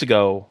few weeks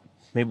ago,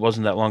 maybe it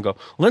wasn't that long ago,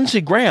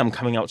 Lindsey Graham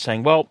coming out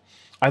saying, well,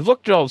 I've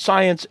looked at all the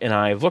science, and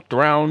I've looked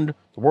around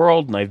the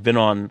world, and I've been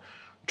on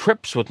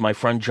trips with my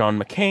friend John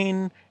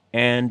McCain,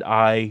 and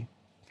I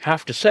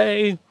have to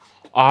say,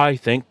 I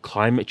think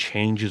climate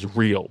change is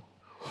real.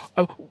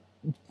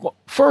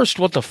 First,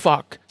 what the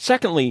fuck?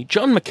 Secondly,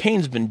 John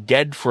McCain's been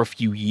dead for a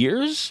few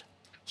years,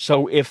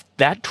 so if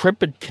that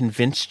trip had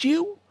convinced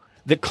you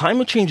that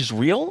climate change is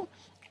real,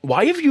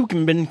 why have you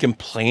been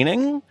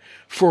complaining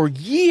for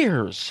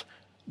years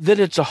that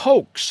it's a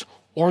hoax?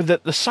 or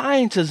that the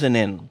science isn't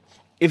in.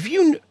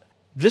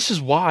 This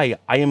is why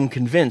I am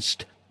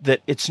convinced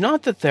that it's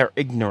not that they're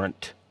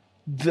ignorant.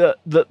 The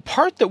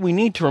part that we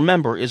need to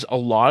remember is a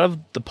lot of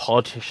the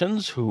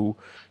politicians who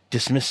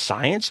dismiss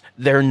science,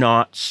 they're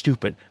not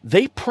stupid.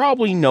 They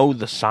probably know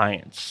the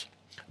science.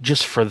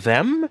 Just for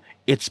them,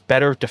 it's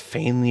better to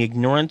feign the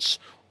ignorance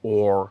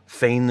or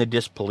feign the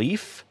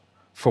disbelief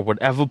for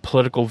whatever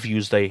political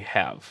views they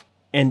have.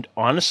 And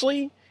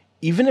honestly,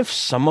 even if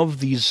some of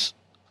these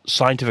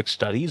scientific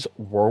studies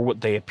were what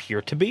they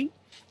appear to be,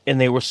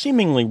 and they were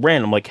seemingly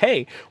random, like,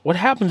 hey, what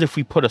happens if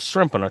we put a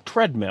shrimp on a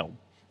treadmill?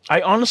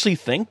 I honestly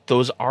think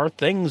those are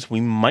things we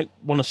might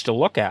want to still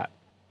look at,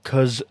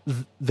 because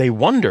they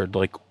wondered,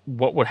 like,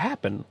 what would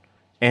happen.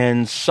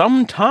 And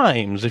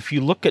sometimes, if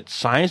you look at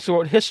science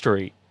throughout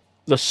history,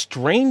 the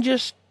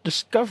strangest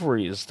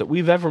discoveries that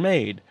we've ever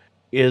made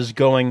is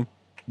going,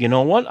 you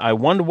know what, I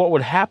wonder what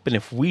would happen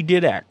if we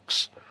did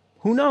X.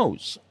 Who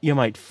knows? You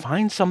might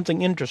find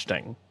something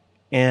interesting.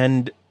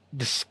 And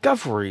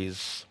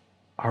discoveries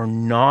are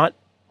not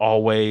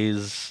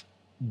always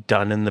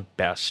done in the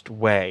best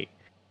way.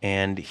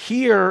 And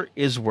here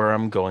is where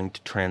I'm going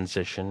to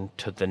transition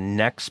to the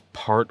next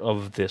part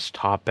of this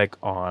topic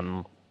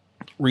on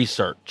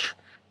research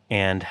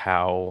and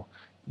how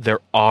there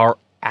are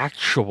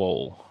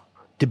actual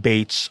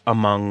debates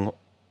among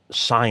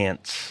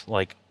science,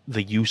 like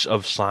the use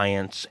of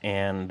science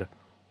and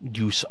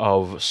use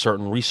of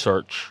certain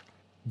research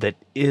that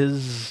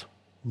is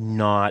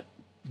not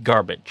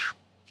garbage.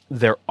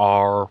 There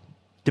are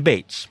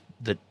debates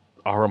that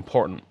are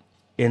important.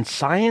 In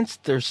science,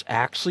 there's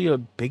actually a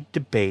big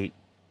debate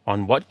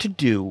on what to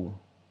do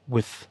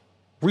with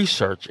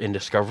research and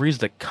discoveries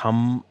that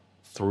come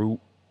through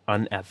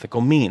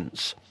unethical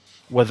means,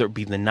 whether it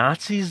be the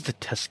Nazis, the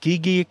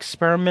Tuskegee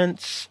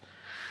experiments.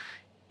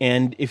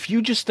 And if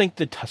you just think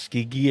the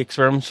Tuskegee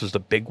experiments was the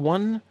big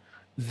one,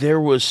 there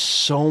was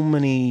so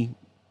many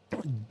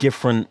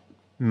different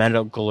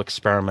medical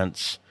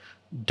experiments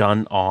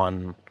done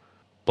on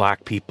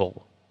black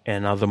people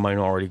and other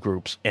minority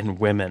groups and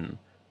women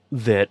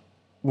that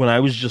when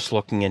I was just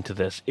looking into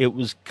this, it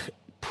was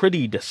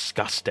pretty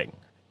disgusting.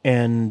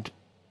 And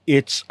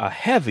it's a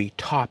heavy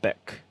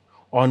topic.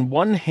 On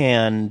one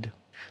hand,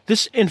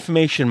 this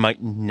information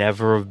might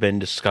never have been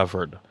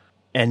discovered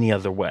any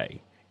other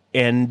way.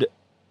 And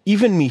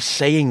even me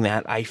saying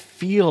that, I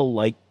feel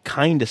like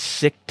kind of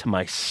sick to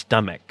my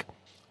stomach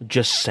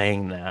just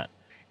saying that.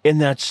 And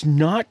that's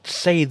not to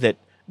say that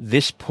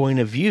this point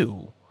of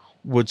view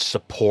would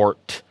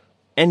support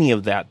any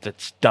of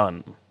that's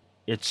done.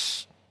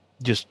 It's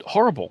just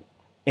horrible.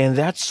 And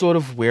that's sort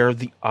of where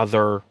the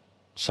other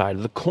side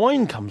of the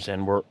coin comes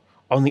in, where,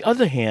 on the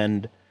other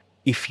hand,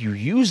 if you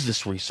use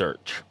this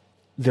research,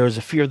 there's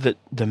a fear that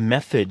the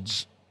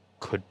methods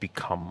could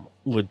become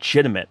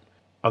legitimate.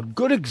 A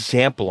good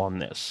example on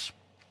this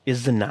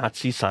is the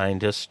Nazi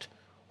scientist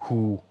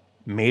who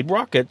made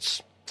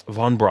rockets,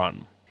 von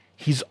Braun.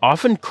 He's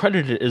often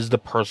credited as the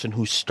person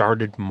who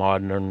started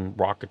modern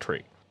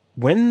rocketry.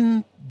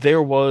 When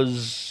there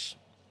was,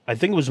 I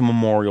think it was a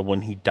memorial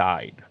when he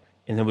died,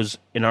 and there was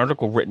an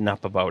article written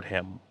up about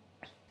him.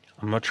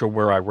 I'm not sure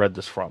where I read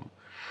this from,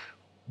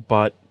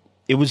 but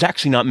it was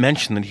actually not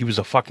mentioned that he was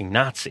a fucking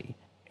Nazi.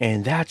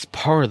 And that's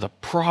part of the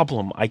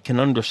problem. I can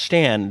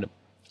understand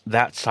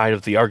that side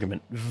of the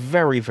argument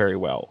very, very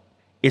well.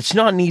 It's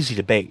not an easy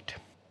debate.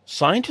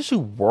 Scientists who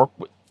work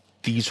with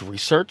these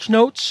research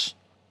notes,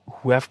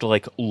 who have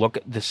to look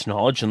at this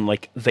knowledge and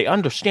they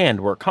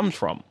understand where it comes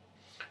from.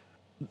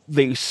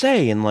 They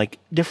say in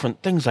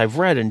different things I've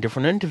read in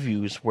different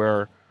interviews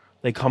where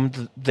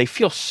they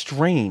feel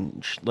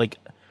strange.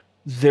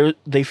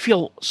 They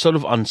feel sort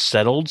of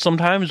unsettled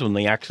sometimes when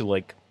they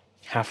actually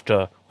have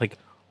to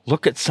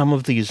look at some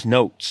of these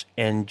notes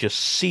and just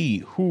see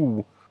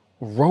who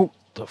wrote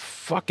the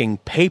fucking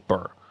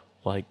paper.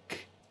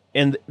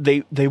 And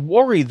they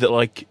worry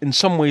that in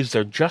some ways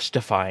they're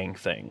justifying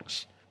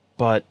things.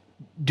 But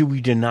do we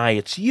deny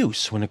its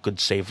use when it could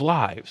save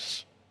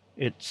lives?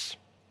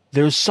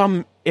 There's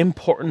some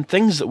important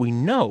things that we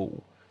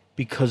know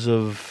because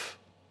of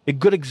a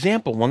good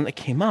example. One that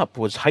came up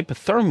was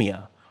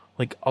hypothermia.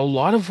 A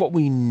lot of what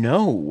we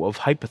know of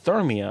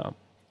hypothermia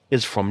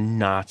is from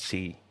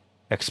Nazi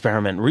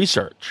experiment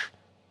research.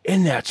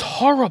 And that's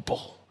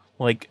horrible.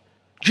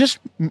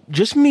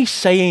 Just me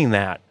saying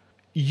that,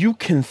 you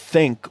can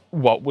think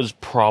what was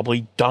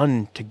probably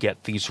done to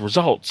get these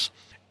results.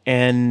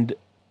 And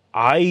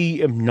I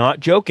am not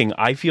joking.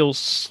 I feel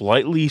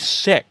slightly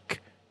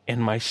sick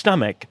in my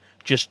stomach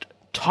just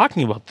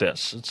talking about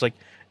this.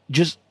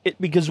 It's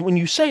because when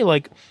you say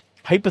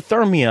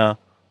hypothermia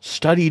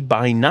studied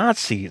by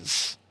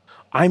Nazis,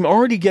 I'm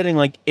already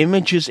getting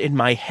images in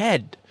my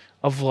head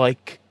of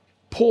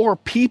poor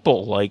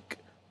people,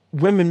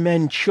 women,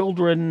 men,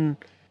 children,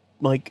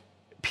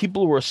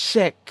 people who are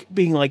sick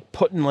being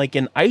put in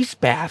an ice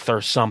bath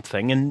or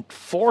something and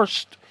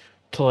forced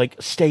to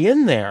stay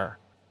in there.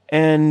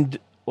 And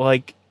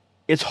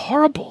it's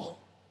horrible.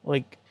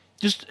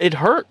 It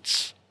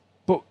hurts.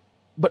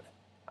 But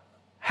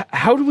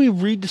How do we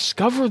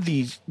rediscover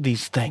these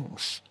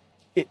things?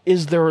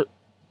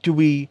 Do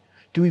we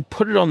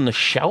put it on the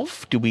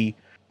shelf? Do we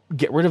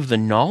get rid of the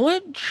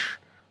knowledge?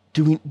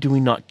 Do we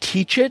not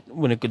teach it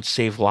when it could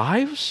save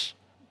lives?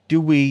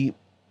 Do we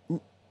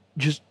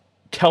just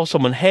tell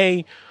someone,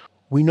 hey,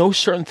 we know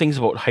certain things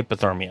about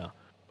hypothermia.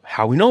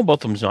 How we know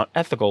about them is not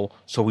ethical,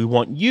 so we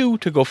want you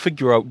to go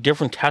figure out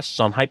different tests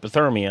on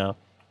hypothermia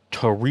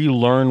to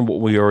relearn what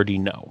we already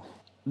know.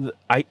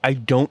 I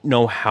don't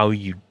know how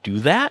you do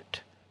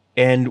that.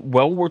 And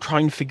while we're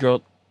trying to figure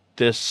out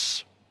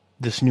this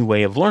new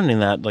way of learning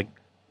that, like,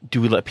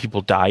 do we let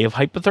people die of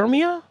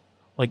hypothermia?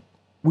 Like,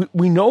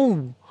 we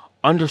know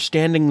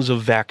understandings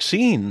of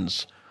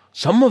vaccines.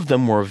 Some of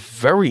them were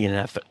very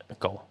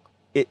unethical.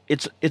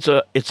 It's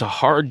a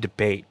hard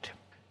debate.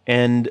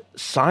 And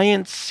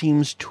science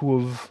seems to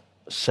have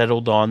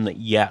settled on that,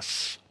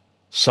 yes,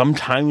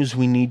 sometimes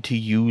we need to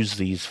use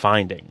these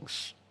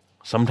findings.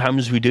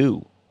 Sometimes we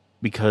do,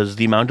 because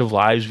the amount of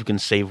lives we can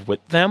save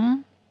with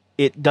them,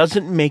 it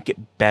doesn't make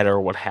it better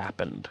what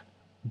happened,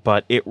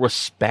 but it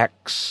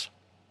respects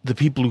the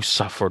people who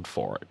suffered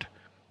for it.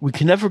 We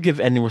can never give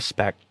any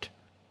respect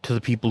to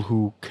the people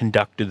who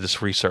conducted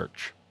this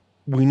research.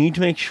 We need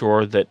to make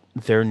sure that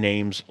their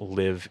names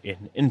live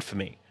in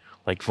infamy,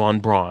 like von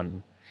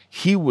Braun.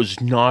 He was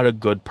not a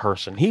good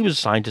person. He was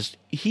a scientist.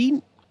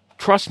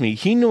 Trust me,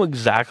 he knew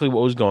exactly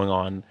what was going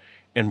on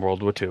in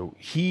World War II.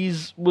 He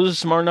was a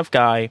smart enough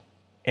guy,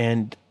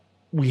 and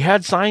we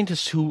had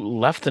scientists who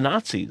left the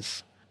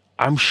Nazis.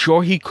 I'm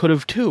sure he could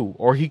have too,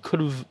 or he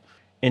could have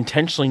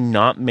intentionally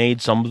not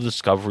made some of the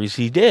discoveries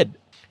he did.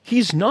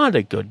 He's not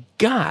a good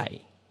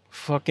guy.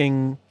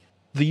 Fucking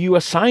the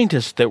U.S.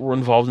 scientists that were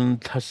involved in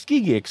the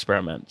Tuskegee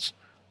experiments,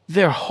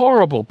 they're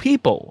horrible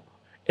people.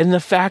 And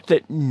the fact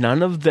that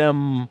none of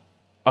them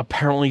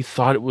apparently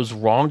thought it was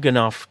wrong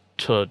enough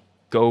to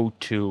go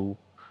to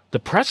the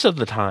press of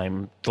the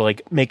time to,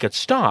 like, make it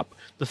stop.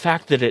 The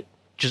fact that it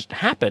just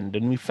happened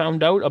and we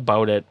found out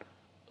about it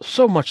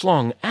so much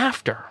long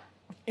after.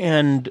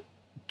 And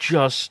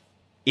just,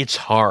 it's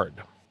hard.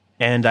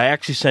 And I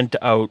actually sent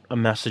out a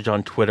message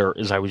on Twitter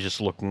as I was just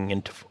looking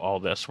into all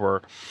this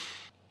where,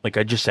 like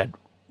I just said,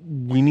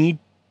 we need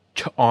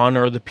to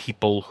honor the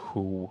people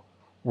who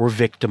were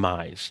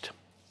victimized.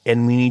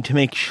 And we need to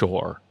make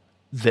sure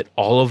that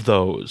all of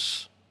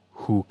those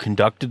who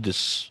conducted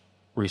this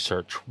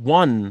research,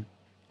 one,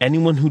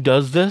 anyone who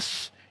does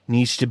this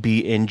needs to be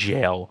in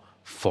jail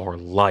for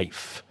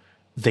life.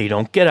 They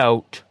don't get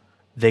out.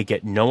 They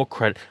get no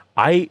credit.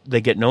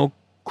 They get no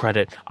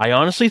credit. I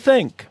honestly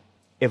think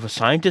if a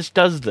scientist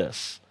does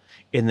this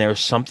and there's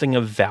something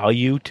of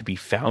value to be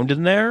found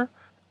in there,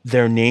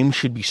 their name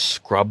should be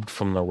scrubbed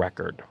from the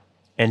record.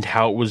 And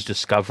how it was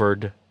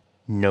discovered,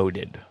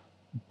 noted.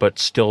 But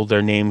still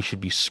their name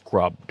should be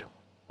scrubbed.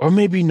 Or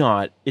maybe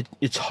not.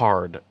 It's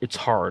hard. It's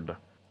hard.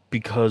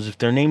 Because if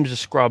their names are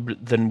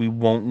scrubbed, then we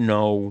won't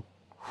know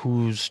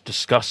who's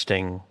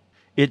disgusting.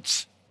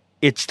 It's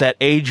that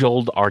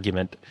age-old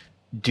argument.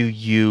 Do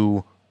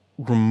you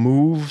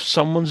remove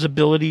someone's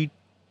ability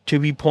to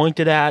be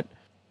pointed at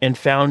and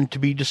found to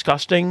be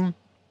disgusting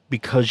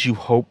because you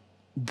hope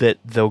that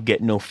they'll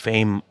get no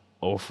fame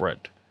over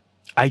it?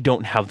 I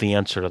don't have the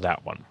answer to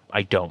that one.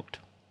 I don't.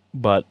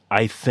 But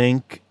I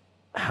think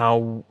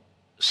how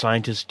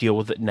scientists deal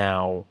with it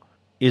now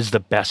is the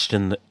best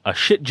in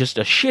just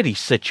a shitty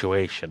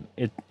situation.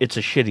 It's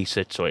a shitty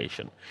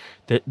situation.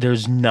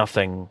 There's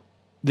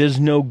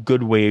no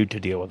good way to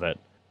deal with it.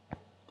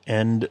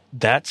 And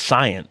that's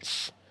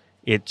science.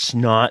 It's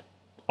not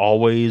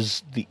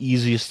always the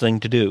easiest thing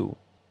to do,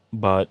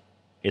 but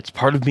it's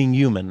part of being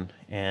human,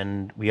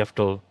 and we have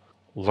to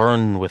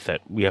learn with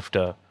it. We have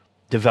to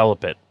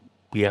develop it.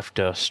 We have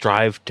to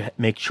strive to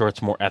make sure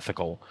it's more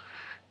ethical.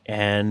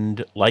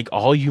 And like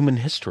all human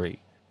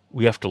history,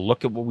 we have to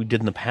look at what we did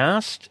in the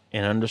past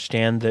and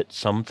understand that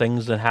some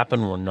things that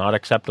happened were not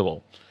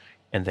acceptable,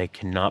 and they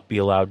cannot be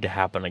allowed to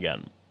happen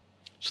again.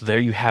 So there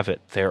you have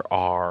it. There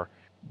are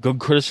good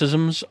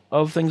criticisms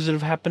of things that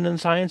have happened in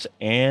science,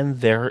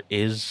 and there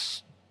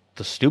is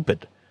the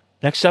stupid.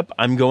 Next up,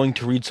 I'm going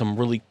to read some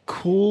really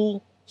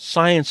cool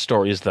science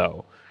stories,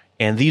 though.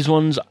 And these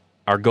ones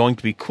are going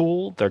to be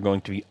cool. They're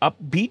going to be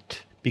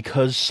upbeat,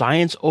 because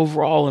science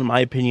overall, in my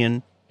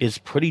opinion, is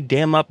pretty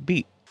damn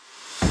upbeat.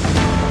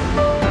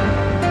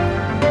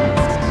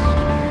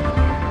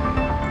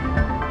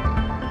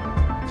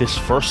 This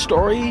first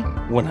story,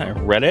 when I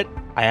read it,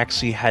 I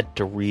actually had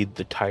to read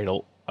the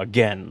title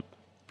again,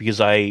 because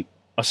I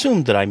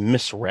assumed that I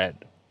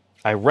misread.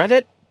 I read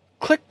it,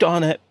 clicked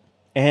on it,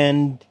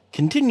 and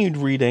continued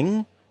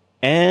reading,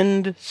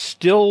 and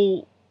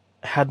still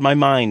had my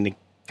mind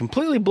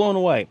completely blown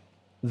away.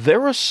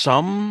 There are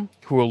some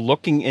who are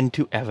looking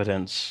into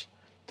evidence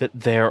that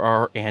there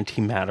are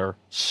antimatter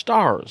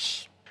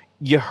stars.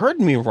 You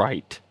heard me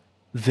right.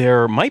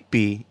 There might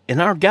be, in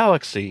our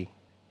galaxy,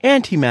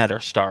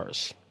 antimatter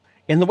stars.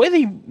 And the way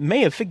they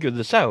may have figured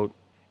this out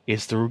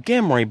is through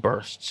gamma ray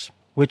bursts,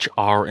 which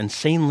are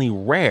insanely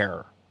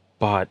rare,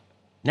 but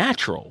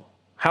natural.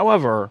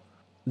 However,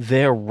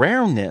 their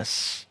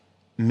rareness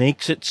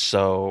makes it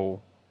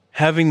so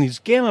having these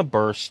gamma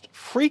bursts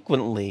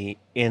frequently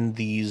in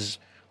these,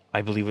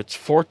 I believe it's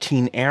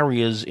 14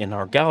 areas in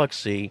our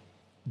galaxy,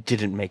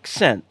 didn't make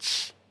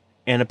sense.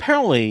 And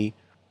apparently,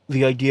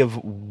 the idea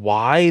of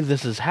why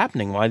this is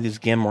happening, why these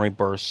gamma ray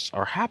bursts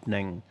are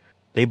happening,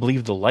 they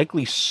believe the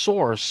likely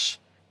source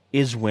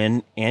is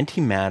when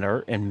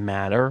antimatter and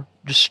matter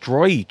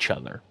destroy each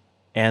other.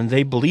 And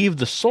they believe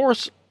the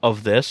source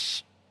of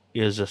this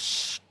is a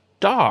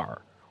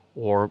star,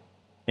 or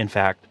in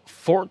fact,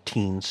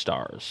 14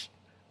 stars.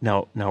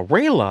 Now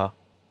Rayla,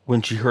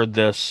 when she heard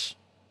this,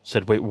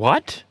 said, "Wait,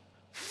 what?"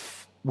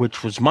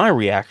 Which was my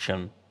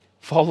reaction,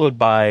 followed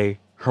by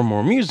her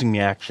more amusing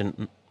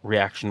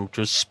reaction, which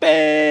was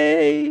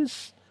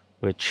space,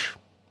 which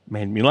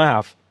made me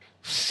laugh.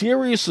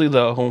 Seriously,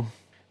 though,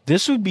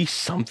 this would be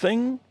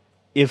something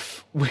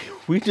if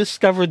we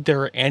discovered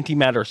there are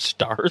antimatter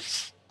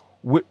stars.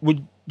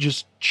 Would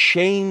just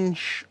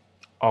change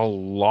a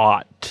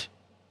lot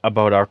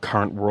about our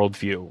current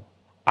worldview.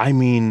 I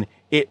mean,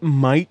 it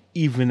might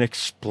even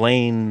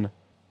explain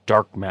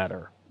dark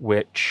matter,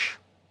 which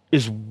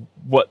is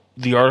what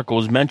the article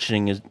is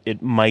mentioning. Is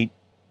it might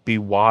be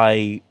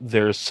why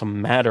there's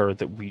some matter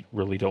that we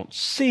really don't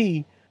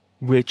see,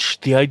 which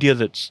the idea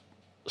that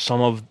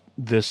some of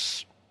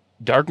this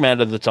dark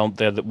matter that's out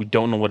there that we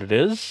don't know what it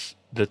is,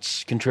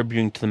 that's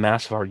contributing to the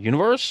mass of our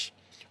universe,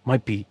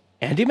 might be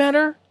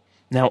antimatter.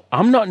 Now,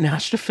 I'm not an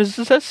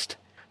astrophysicist,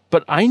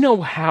 but I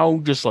know how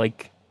just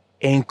like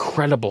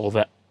incredible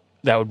that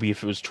would be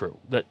if it was true.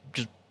 That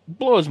just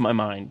blows my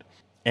mind.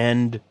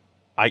 And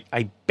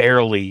I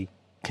barely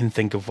can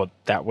think of what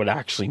that would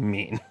actually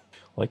mean.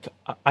 Like,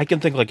 I can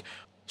think like,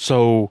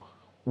 so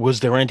was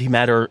there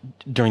antimatter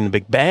during the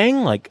Big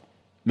Bang? Like,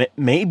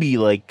 maybe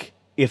like,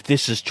 if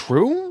this is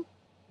true,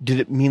 did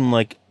it mean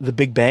like the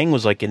Big Bang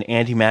was like an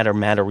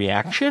antimatter-matter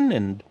reaction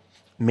and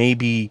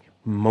maybe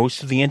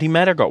most of the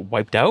antimatter got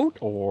wiped out?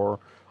 Or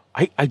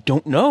I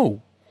don't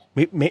know.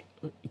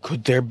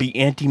 Could there be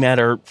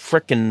antimatter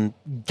frickin'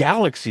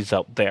 galaxies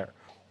out there?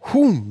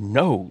 Who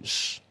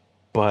knows?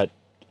 But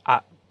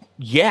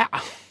yeah,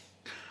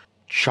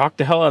 shocked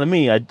the hell out of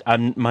me.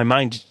 My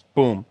mind just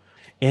boom.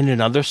 And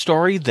another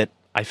story that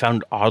I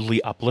found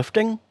oddly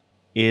uplifting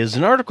is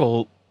an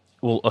article,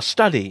 a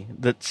study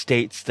that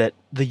states that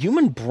the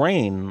human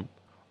brain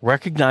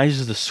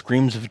recognizes the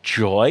screams of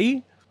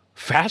joy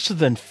faster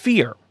than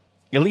fear.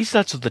 At least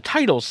that's what the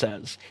title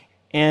says.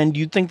 And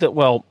you'd think that,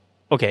 well,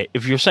 okay,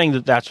 if you're saying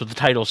that that's what the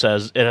title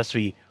says, it has to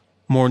be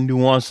more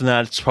nuanced than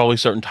that. It's probably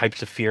certain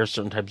types of fear,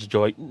 certain types of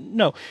joy.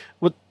 No,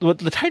 what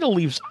the title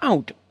leaves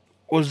out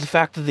was the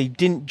fact that they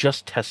didn't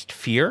just test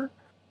fear.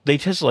 They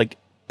tested like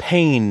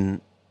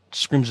pain,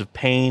 screams of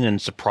pain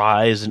and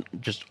surprise and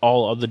just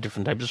all other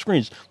different types of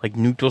screams. Like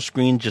neutral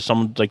screams, just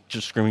someone like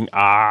just screaming,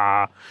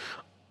 ah.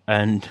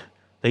 And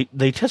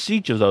they tested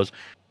each of those.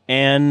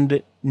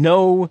 And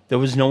no, there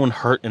was no one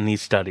hurt in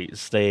these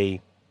studies.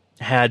 They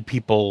had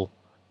people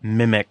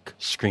mimic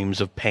screams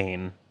of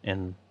pain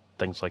and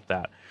things like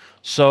that.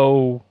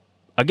 So,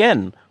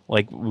 again,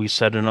 like we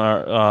said in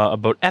our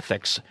about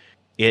ethics,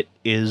 it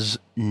is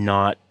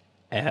not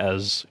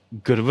as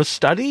good of a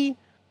study.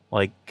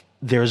 Like,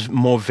 there's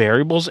more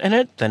variables in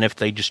it than if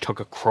they just took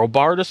a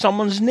crowbar to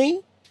someone's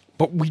knee.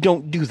 But we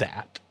don't do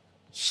that.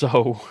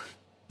 So,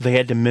 they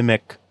had to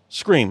mimic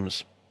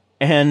screams.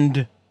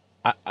 And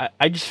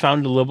I just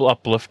found it a little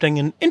uplifting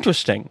and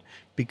interesting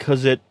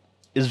because it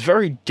is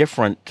very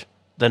different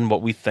than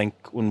what we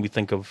think when we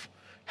think of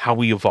how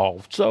we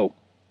evolved. So,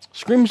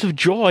 screams of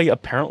joy,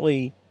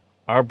 apparently,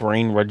 our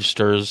brain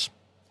registers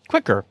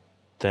quicker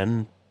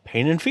than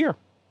pain and fear.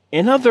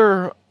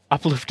 Another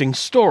uplifting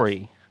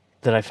story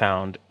that I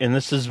found, and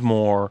this is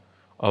more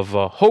of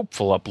a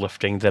hopeful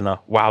uplifting than a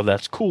wow,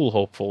 that's cool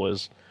hopeful,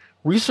 is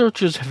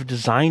researchers have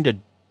designed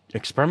an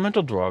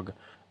experimental drug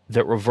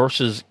that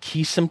reverses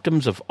key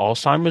symptoms of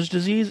Alzheimer's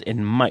disease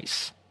in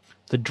mice.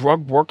 The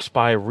drug works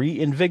by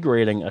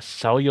reinvigorating a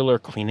cellular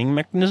cleaning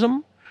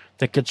mechanism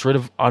that gets rid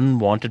of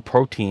unwanted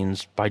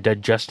proteins by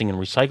digesting and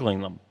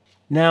recycling them.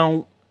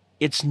 Now,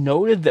 it's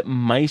noted that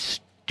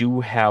mice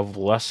do have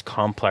less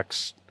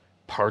complex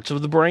parts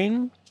of the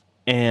brain,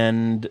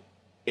 and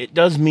it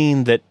does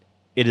mean that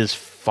it is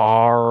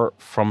far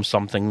from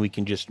something we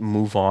can just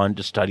move on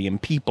to study in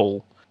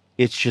people.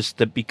 It's just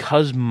that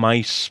because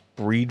mice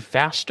breed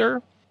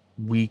faster,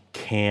 we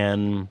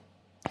can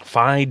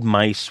find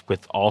mice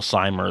with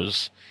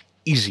Alzheimer's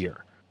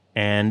easier.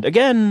 And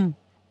again,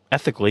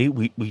 ethically,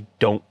 we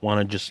don't want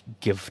to just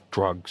give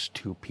drugs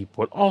to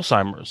people with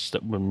Alzheimer's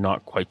that we're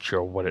not quite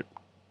sure what it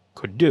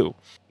could do.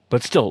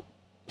 But still,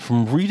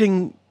 from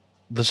reading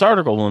this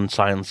article in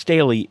Science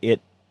Daily, it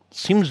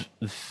seems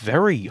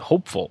very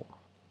hopeful.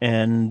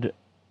 And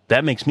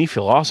that makes me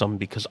feel awesome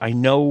because I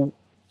know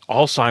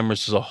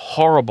Alzheimer's is a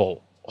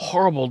horrible,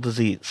 horrible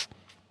disease,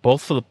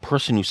 both for the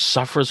person who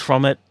suffers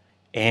from it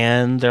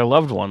and their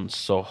loved ones.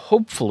 So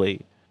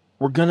hopefully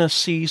we're going to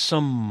see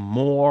some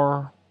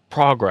more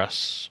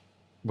progress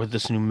with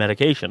this new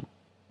medication.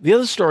 The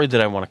other story that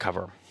I want to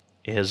cover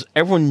is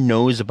everyone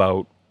knows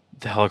about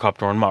the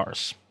helicopter on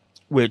Mars.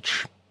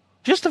 which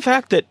just the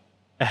fact that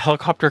a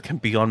helicopter can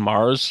be on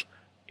Mars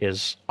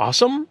is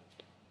awesome.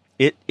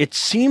 It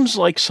seems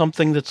like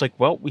something that's like,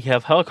 well, we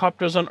have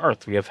helicopters on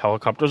Earth, we have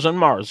helicopters on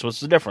Mars. What's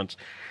the difference?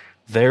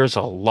 There's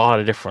a lot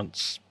of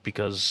difference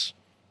because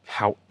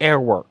how air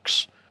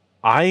works.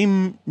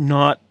 I'm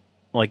not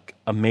like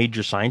a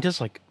major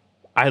scientist. Like,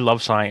 I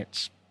love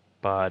science,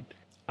 but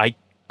I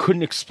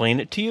couldn't explain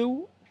it to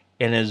you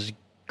in as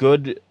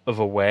good of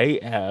a way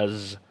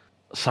as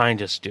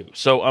scientists do.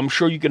 So I'm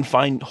sure you can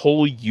find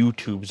whole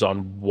YouTubes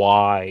on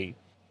why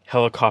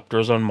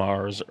helicopters on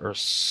Mars are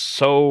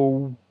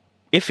so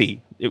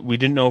iffy. We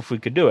didn't know if we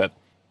could do it.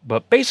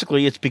 But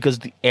basically, it's because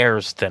the air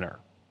is thinner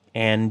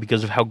and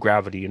because of how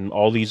gravity and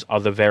all these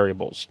other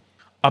variables.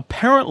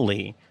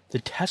 Apparently, the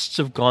tests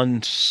have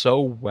gone so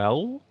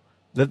well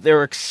that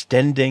they're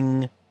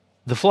extending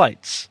the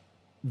flights.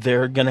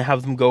 They're going to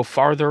have them go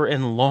farther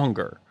and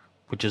longer,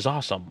 which is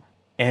awesome.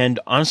 And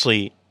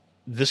honestly,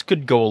 this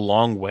could go a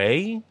long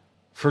way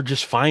for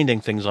just finding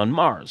things on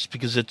Mars,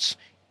 because it's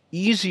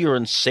easier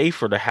and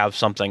safer to have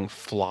something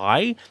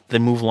fly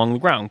than move along the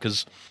ground,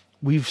 because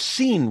we've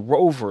seen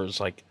rovers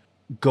like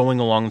going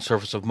along the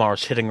surface of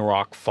Mars, hitting a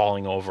rock,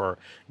 falling over,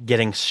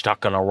 getting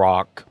stuck on a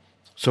rock.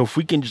 So if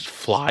we can just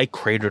fly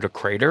crater to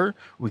crater,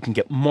 we can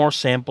get more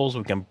samples,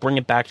 we can bring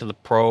it back to the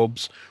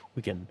probes,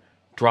 we can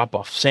drop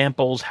off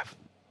samples,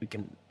 we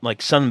can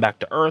like send them back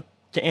to Earth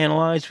to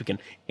analyze, we can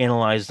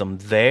analyze them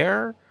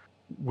there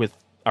with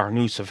our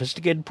new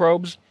sophisticated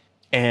probes.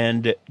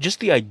 And just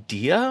the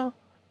idea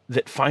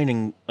that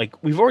finding,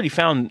 like, we've already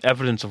found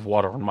evidence of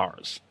water on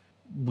Mars.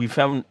 We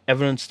found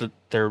evidence that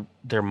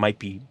there might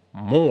be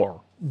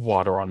more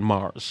water on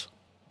Mars.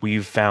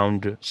 We've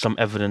found some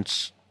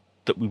evidence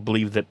that we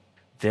believe that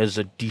there's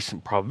a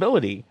decent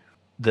probability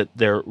that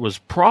there was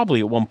probably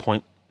at one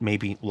point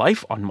maybe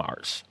life on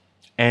Mars.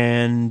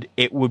 And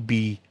it would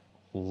be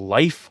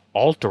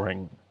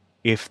life-altering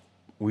if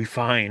we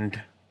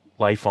find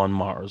life on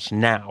Mars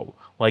now.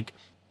 Like,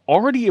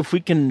 already if we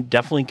can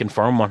definitely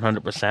confirm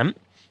 100%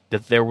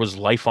 that there was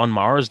life on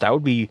Mars, that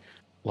would be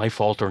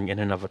life-altering in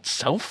and of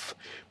itself.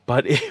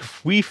 But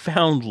if we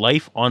found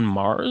life on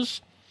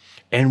Mars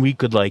and we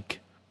could, like,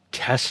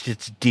 test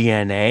its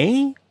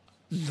DNA,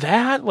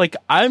 that, like,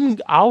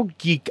 I'll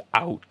geek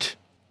out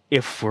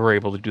if we're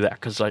able to do that,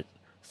 because, like,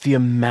 the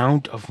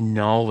amount of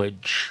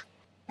knowledge,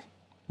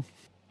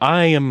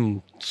 I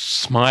am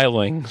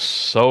smiling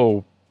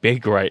so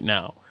big right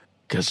now,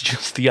 because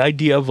just the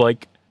idea of,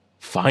 like,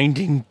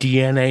 finding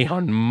DNA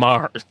on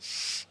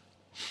Mars,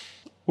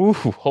 ooh,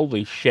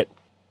 holy shit.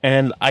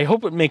 And I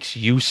hope it makes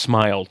you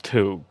smile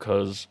too,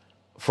 because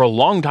for a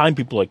long time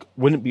people like,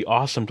 wouldn't it be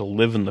awesome to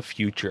live in the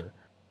future?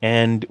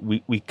 And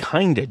we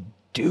kind of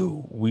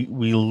do.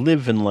 We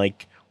live in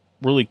like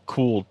really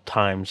cool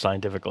times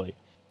scientifically.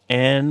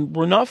 And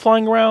we're not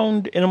flying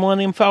around in a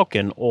Millennium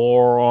Falcon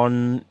or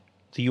on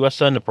the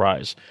U.S.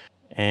 Enterprise.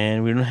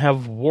 And we don't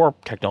have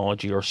warp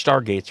technology or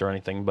stargates or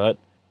anything. But,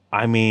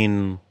 I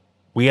mean,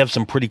 we have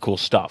some pretty cool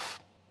stuff.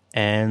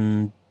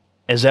 And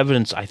as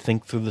evidence, I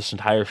think, through this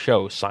entire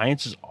show,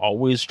 science is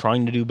always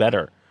trying to do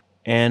better.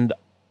 And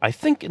I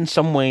think in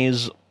some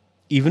ways,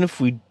 even if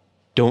we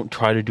don't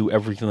try to do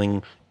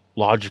everything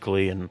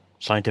logically and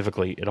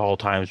scientifically at all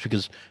times,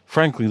 because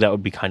frankly, that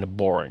would be kind of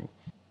boring.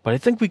 But I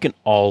think we can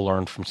all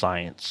learn from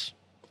science.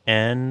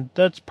 And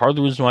that's part of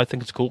the reason why I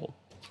think it's cool.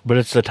 But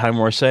it's the time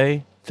where I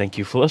say, thank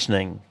you for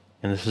listening.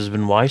 And this has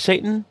been Why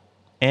Satan?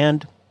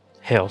 And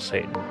Hail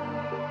Satan.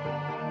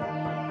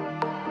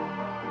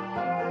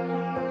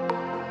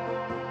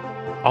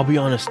 I'll be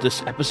honest,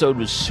 this episode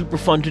was super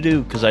fun to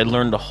do because I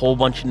learned a whole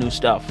bunch of new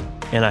stuff.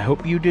 And I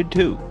hope you did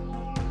too.